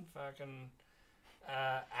production, fucking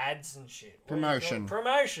ads and shit. What do you call it? Promotion.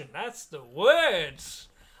 Promotion. That's the words.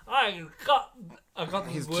 I got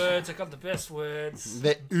the words. I got the best words.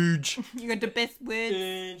 The ooge. You got the best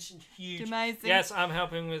words. Huge. Huge. Amazing. Yes, I'm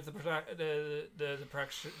helping with the production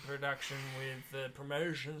with the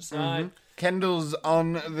promotion side, Kendall's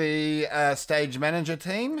on the stage manager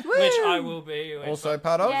team, which I will be also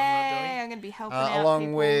part of, Yay! I'm gonna be helping out along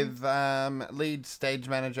people. with lead stage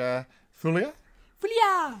manager Fulia.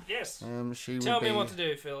 Fulia. Yes. She Tell will me be, what to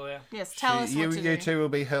do, Phil. Yeah. Yes, tell us you, what to you do. two will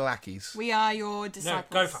be her lackeys. We are your No, disciples.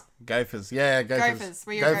 gopher. Gophers, yeah, gophers. Gophers,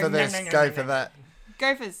 we're your Go for gophers. this, go for that.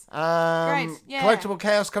 Gophers. Great, yeah. Collectible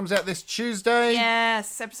Chaos comes out this Tuesday.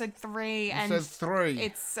 Yes, episode 3, and Episode 3.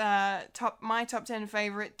 it's my top 10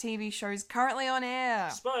 favorite TV shows currently on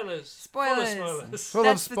air. Spoilers. Spoilers. Full of spoilers. Full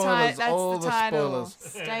That's of the spoilers, that's all the the title.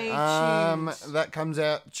 spoilers. Stay tuned. That comes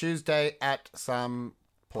out Tuesday at some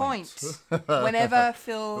point. Whenever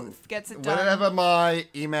Phil gets it done. Whenever my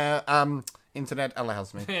email internet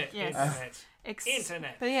allows me. Internet.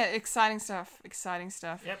 Internet. But yeah, exciting stuff. Exciting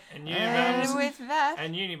stuff. Yep. And And Unibums. with that,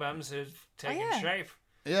 And Unibums have taken yeah. shape.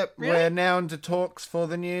 Yep, Really? we're now into talks for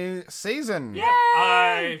the new season. Yep.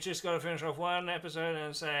 I've just got to finish off one episode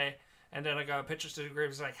and say, and then I go pitch to the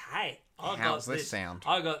group. It's like, hey, I How's got this sound?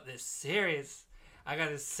 I got this series. I got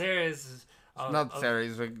this series. Not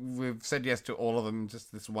series. We've said yes to all of them.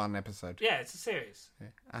 Just this one episode. Yeah, it's a series.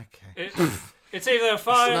 Okay. It's either a not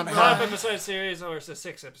five how- episode series or it's a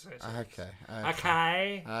 6 episode series. Okay.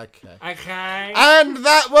 Okay. Okay. Okay. And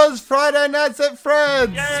that was Friday Nights at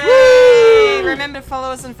Fred's. Yay! remember to follow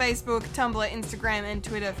us on Facebook, Tumblr, Instagram, and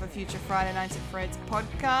Twitter for future Friday Nights at Fred's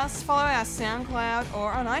podcasts. Follow our SoundCloud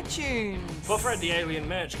or on iTunes. For Fred the Alien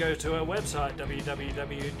merch, go to our website,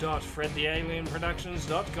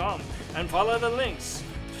 www.fredthealienproductions.com, and follow the links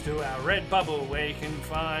to our Redbubble, where you can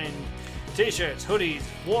find t-shirts, hoodies,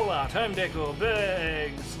 wall art, home decor,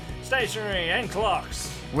 bags, stationery, and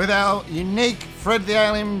clocks. With our unique Fred the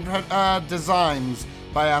Alien designs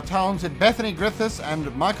by our talented Bethany Griffiths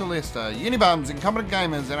and Michael Lister, Unibums, Incompetent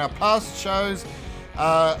Gamers, and our past shows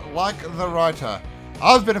like The Writer.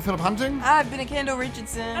 I've been a Philip Hunting. I've been a Kendall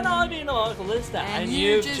Richardson. And I've been a local listener, And and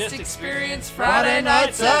you you've just just experienced experienced Friday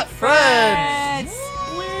Nights at Fred's.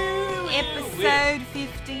 Woo! Episode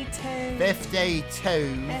 52.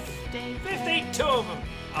 52. 52 of them.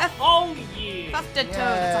 A whole year. 52.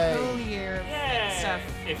 That's a whole year of Yeah. stuff.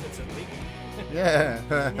 If it's illegal. Yeah.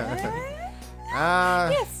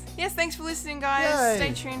 Yes, thanks for listening, guys.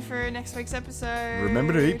 Yay. Stay tuned for next week's episode.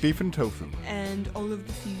 Remember to eat beef and tofu. And all of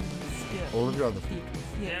the foods. Yeah. All of your other food.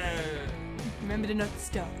 Yeah. Yeah. Remember to not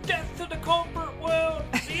stop. Death to the corporate world.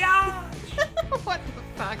 Yeah. What the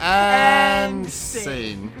fuck? And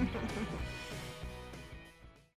scene.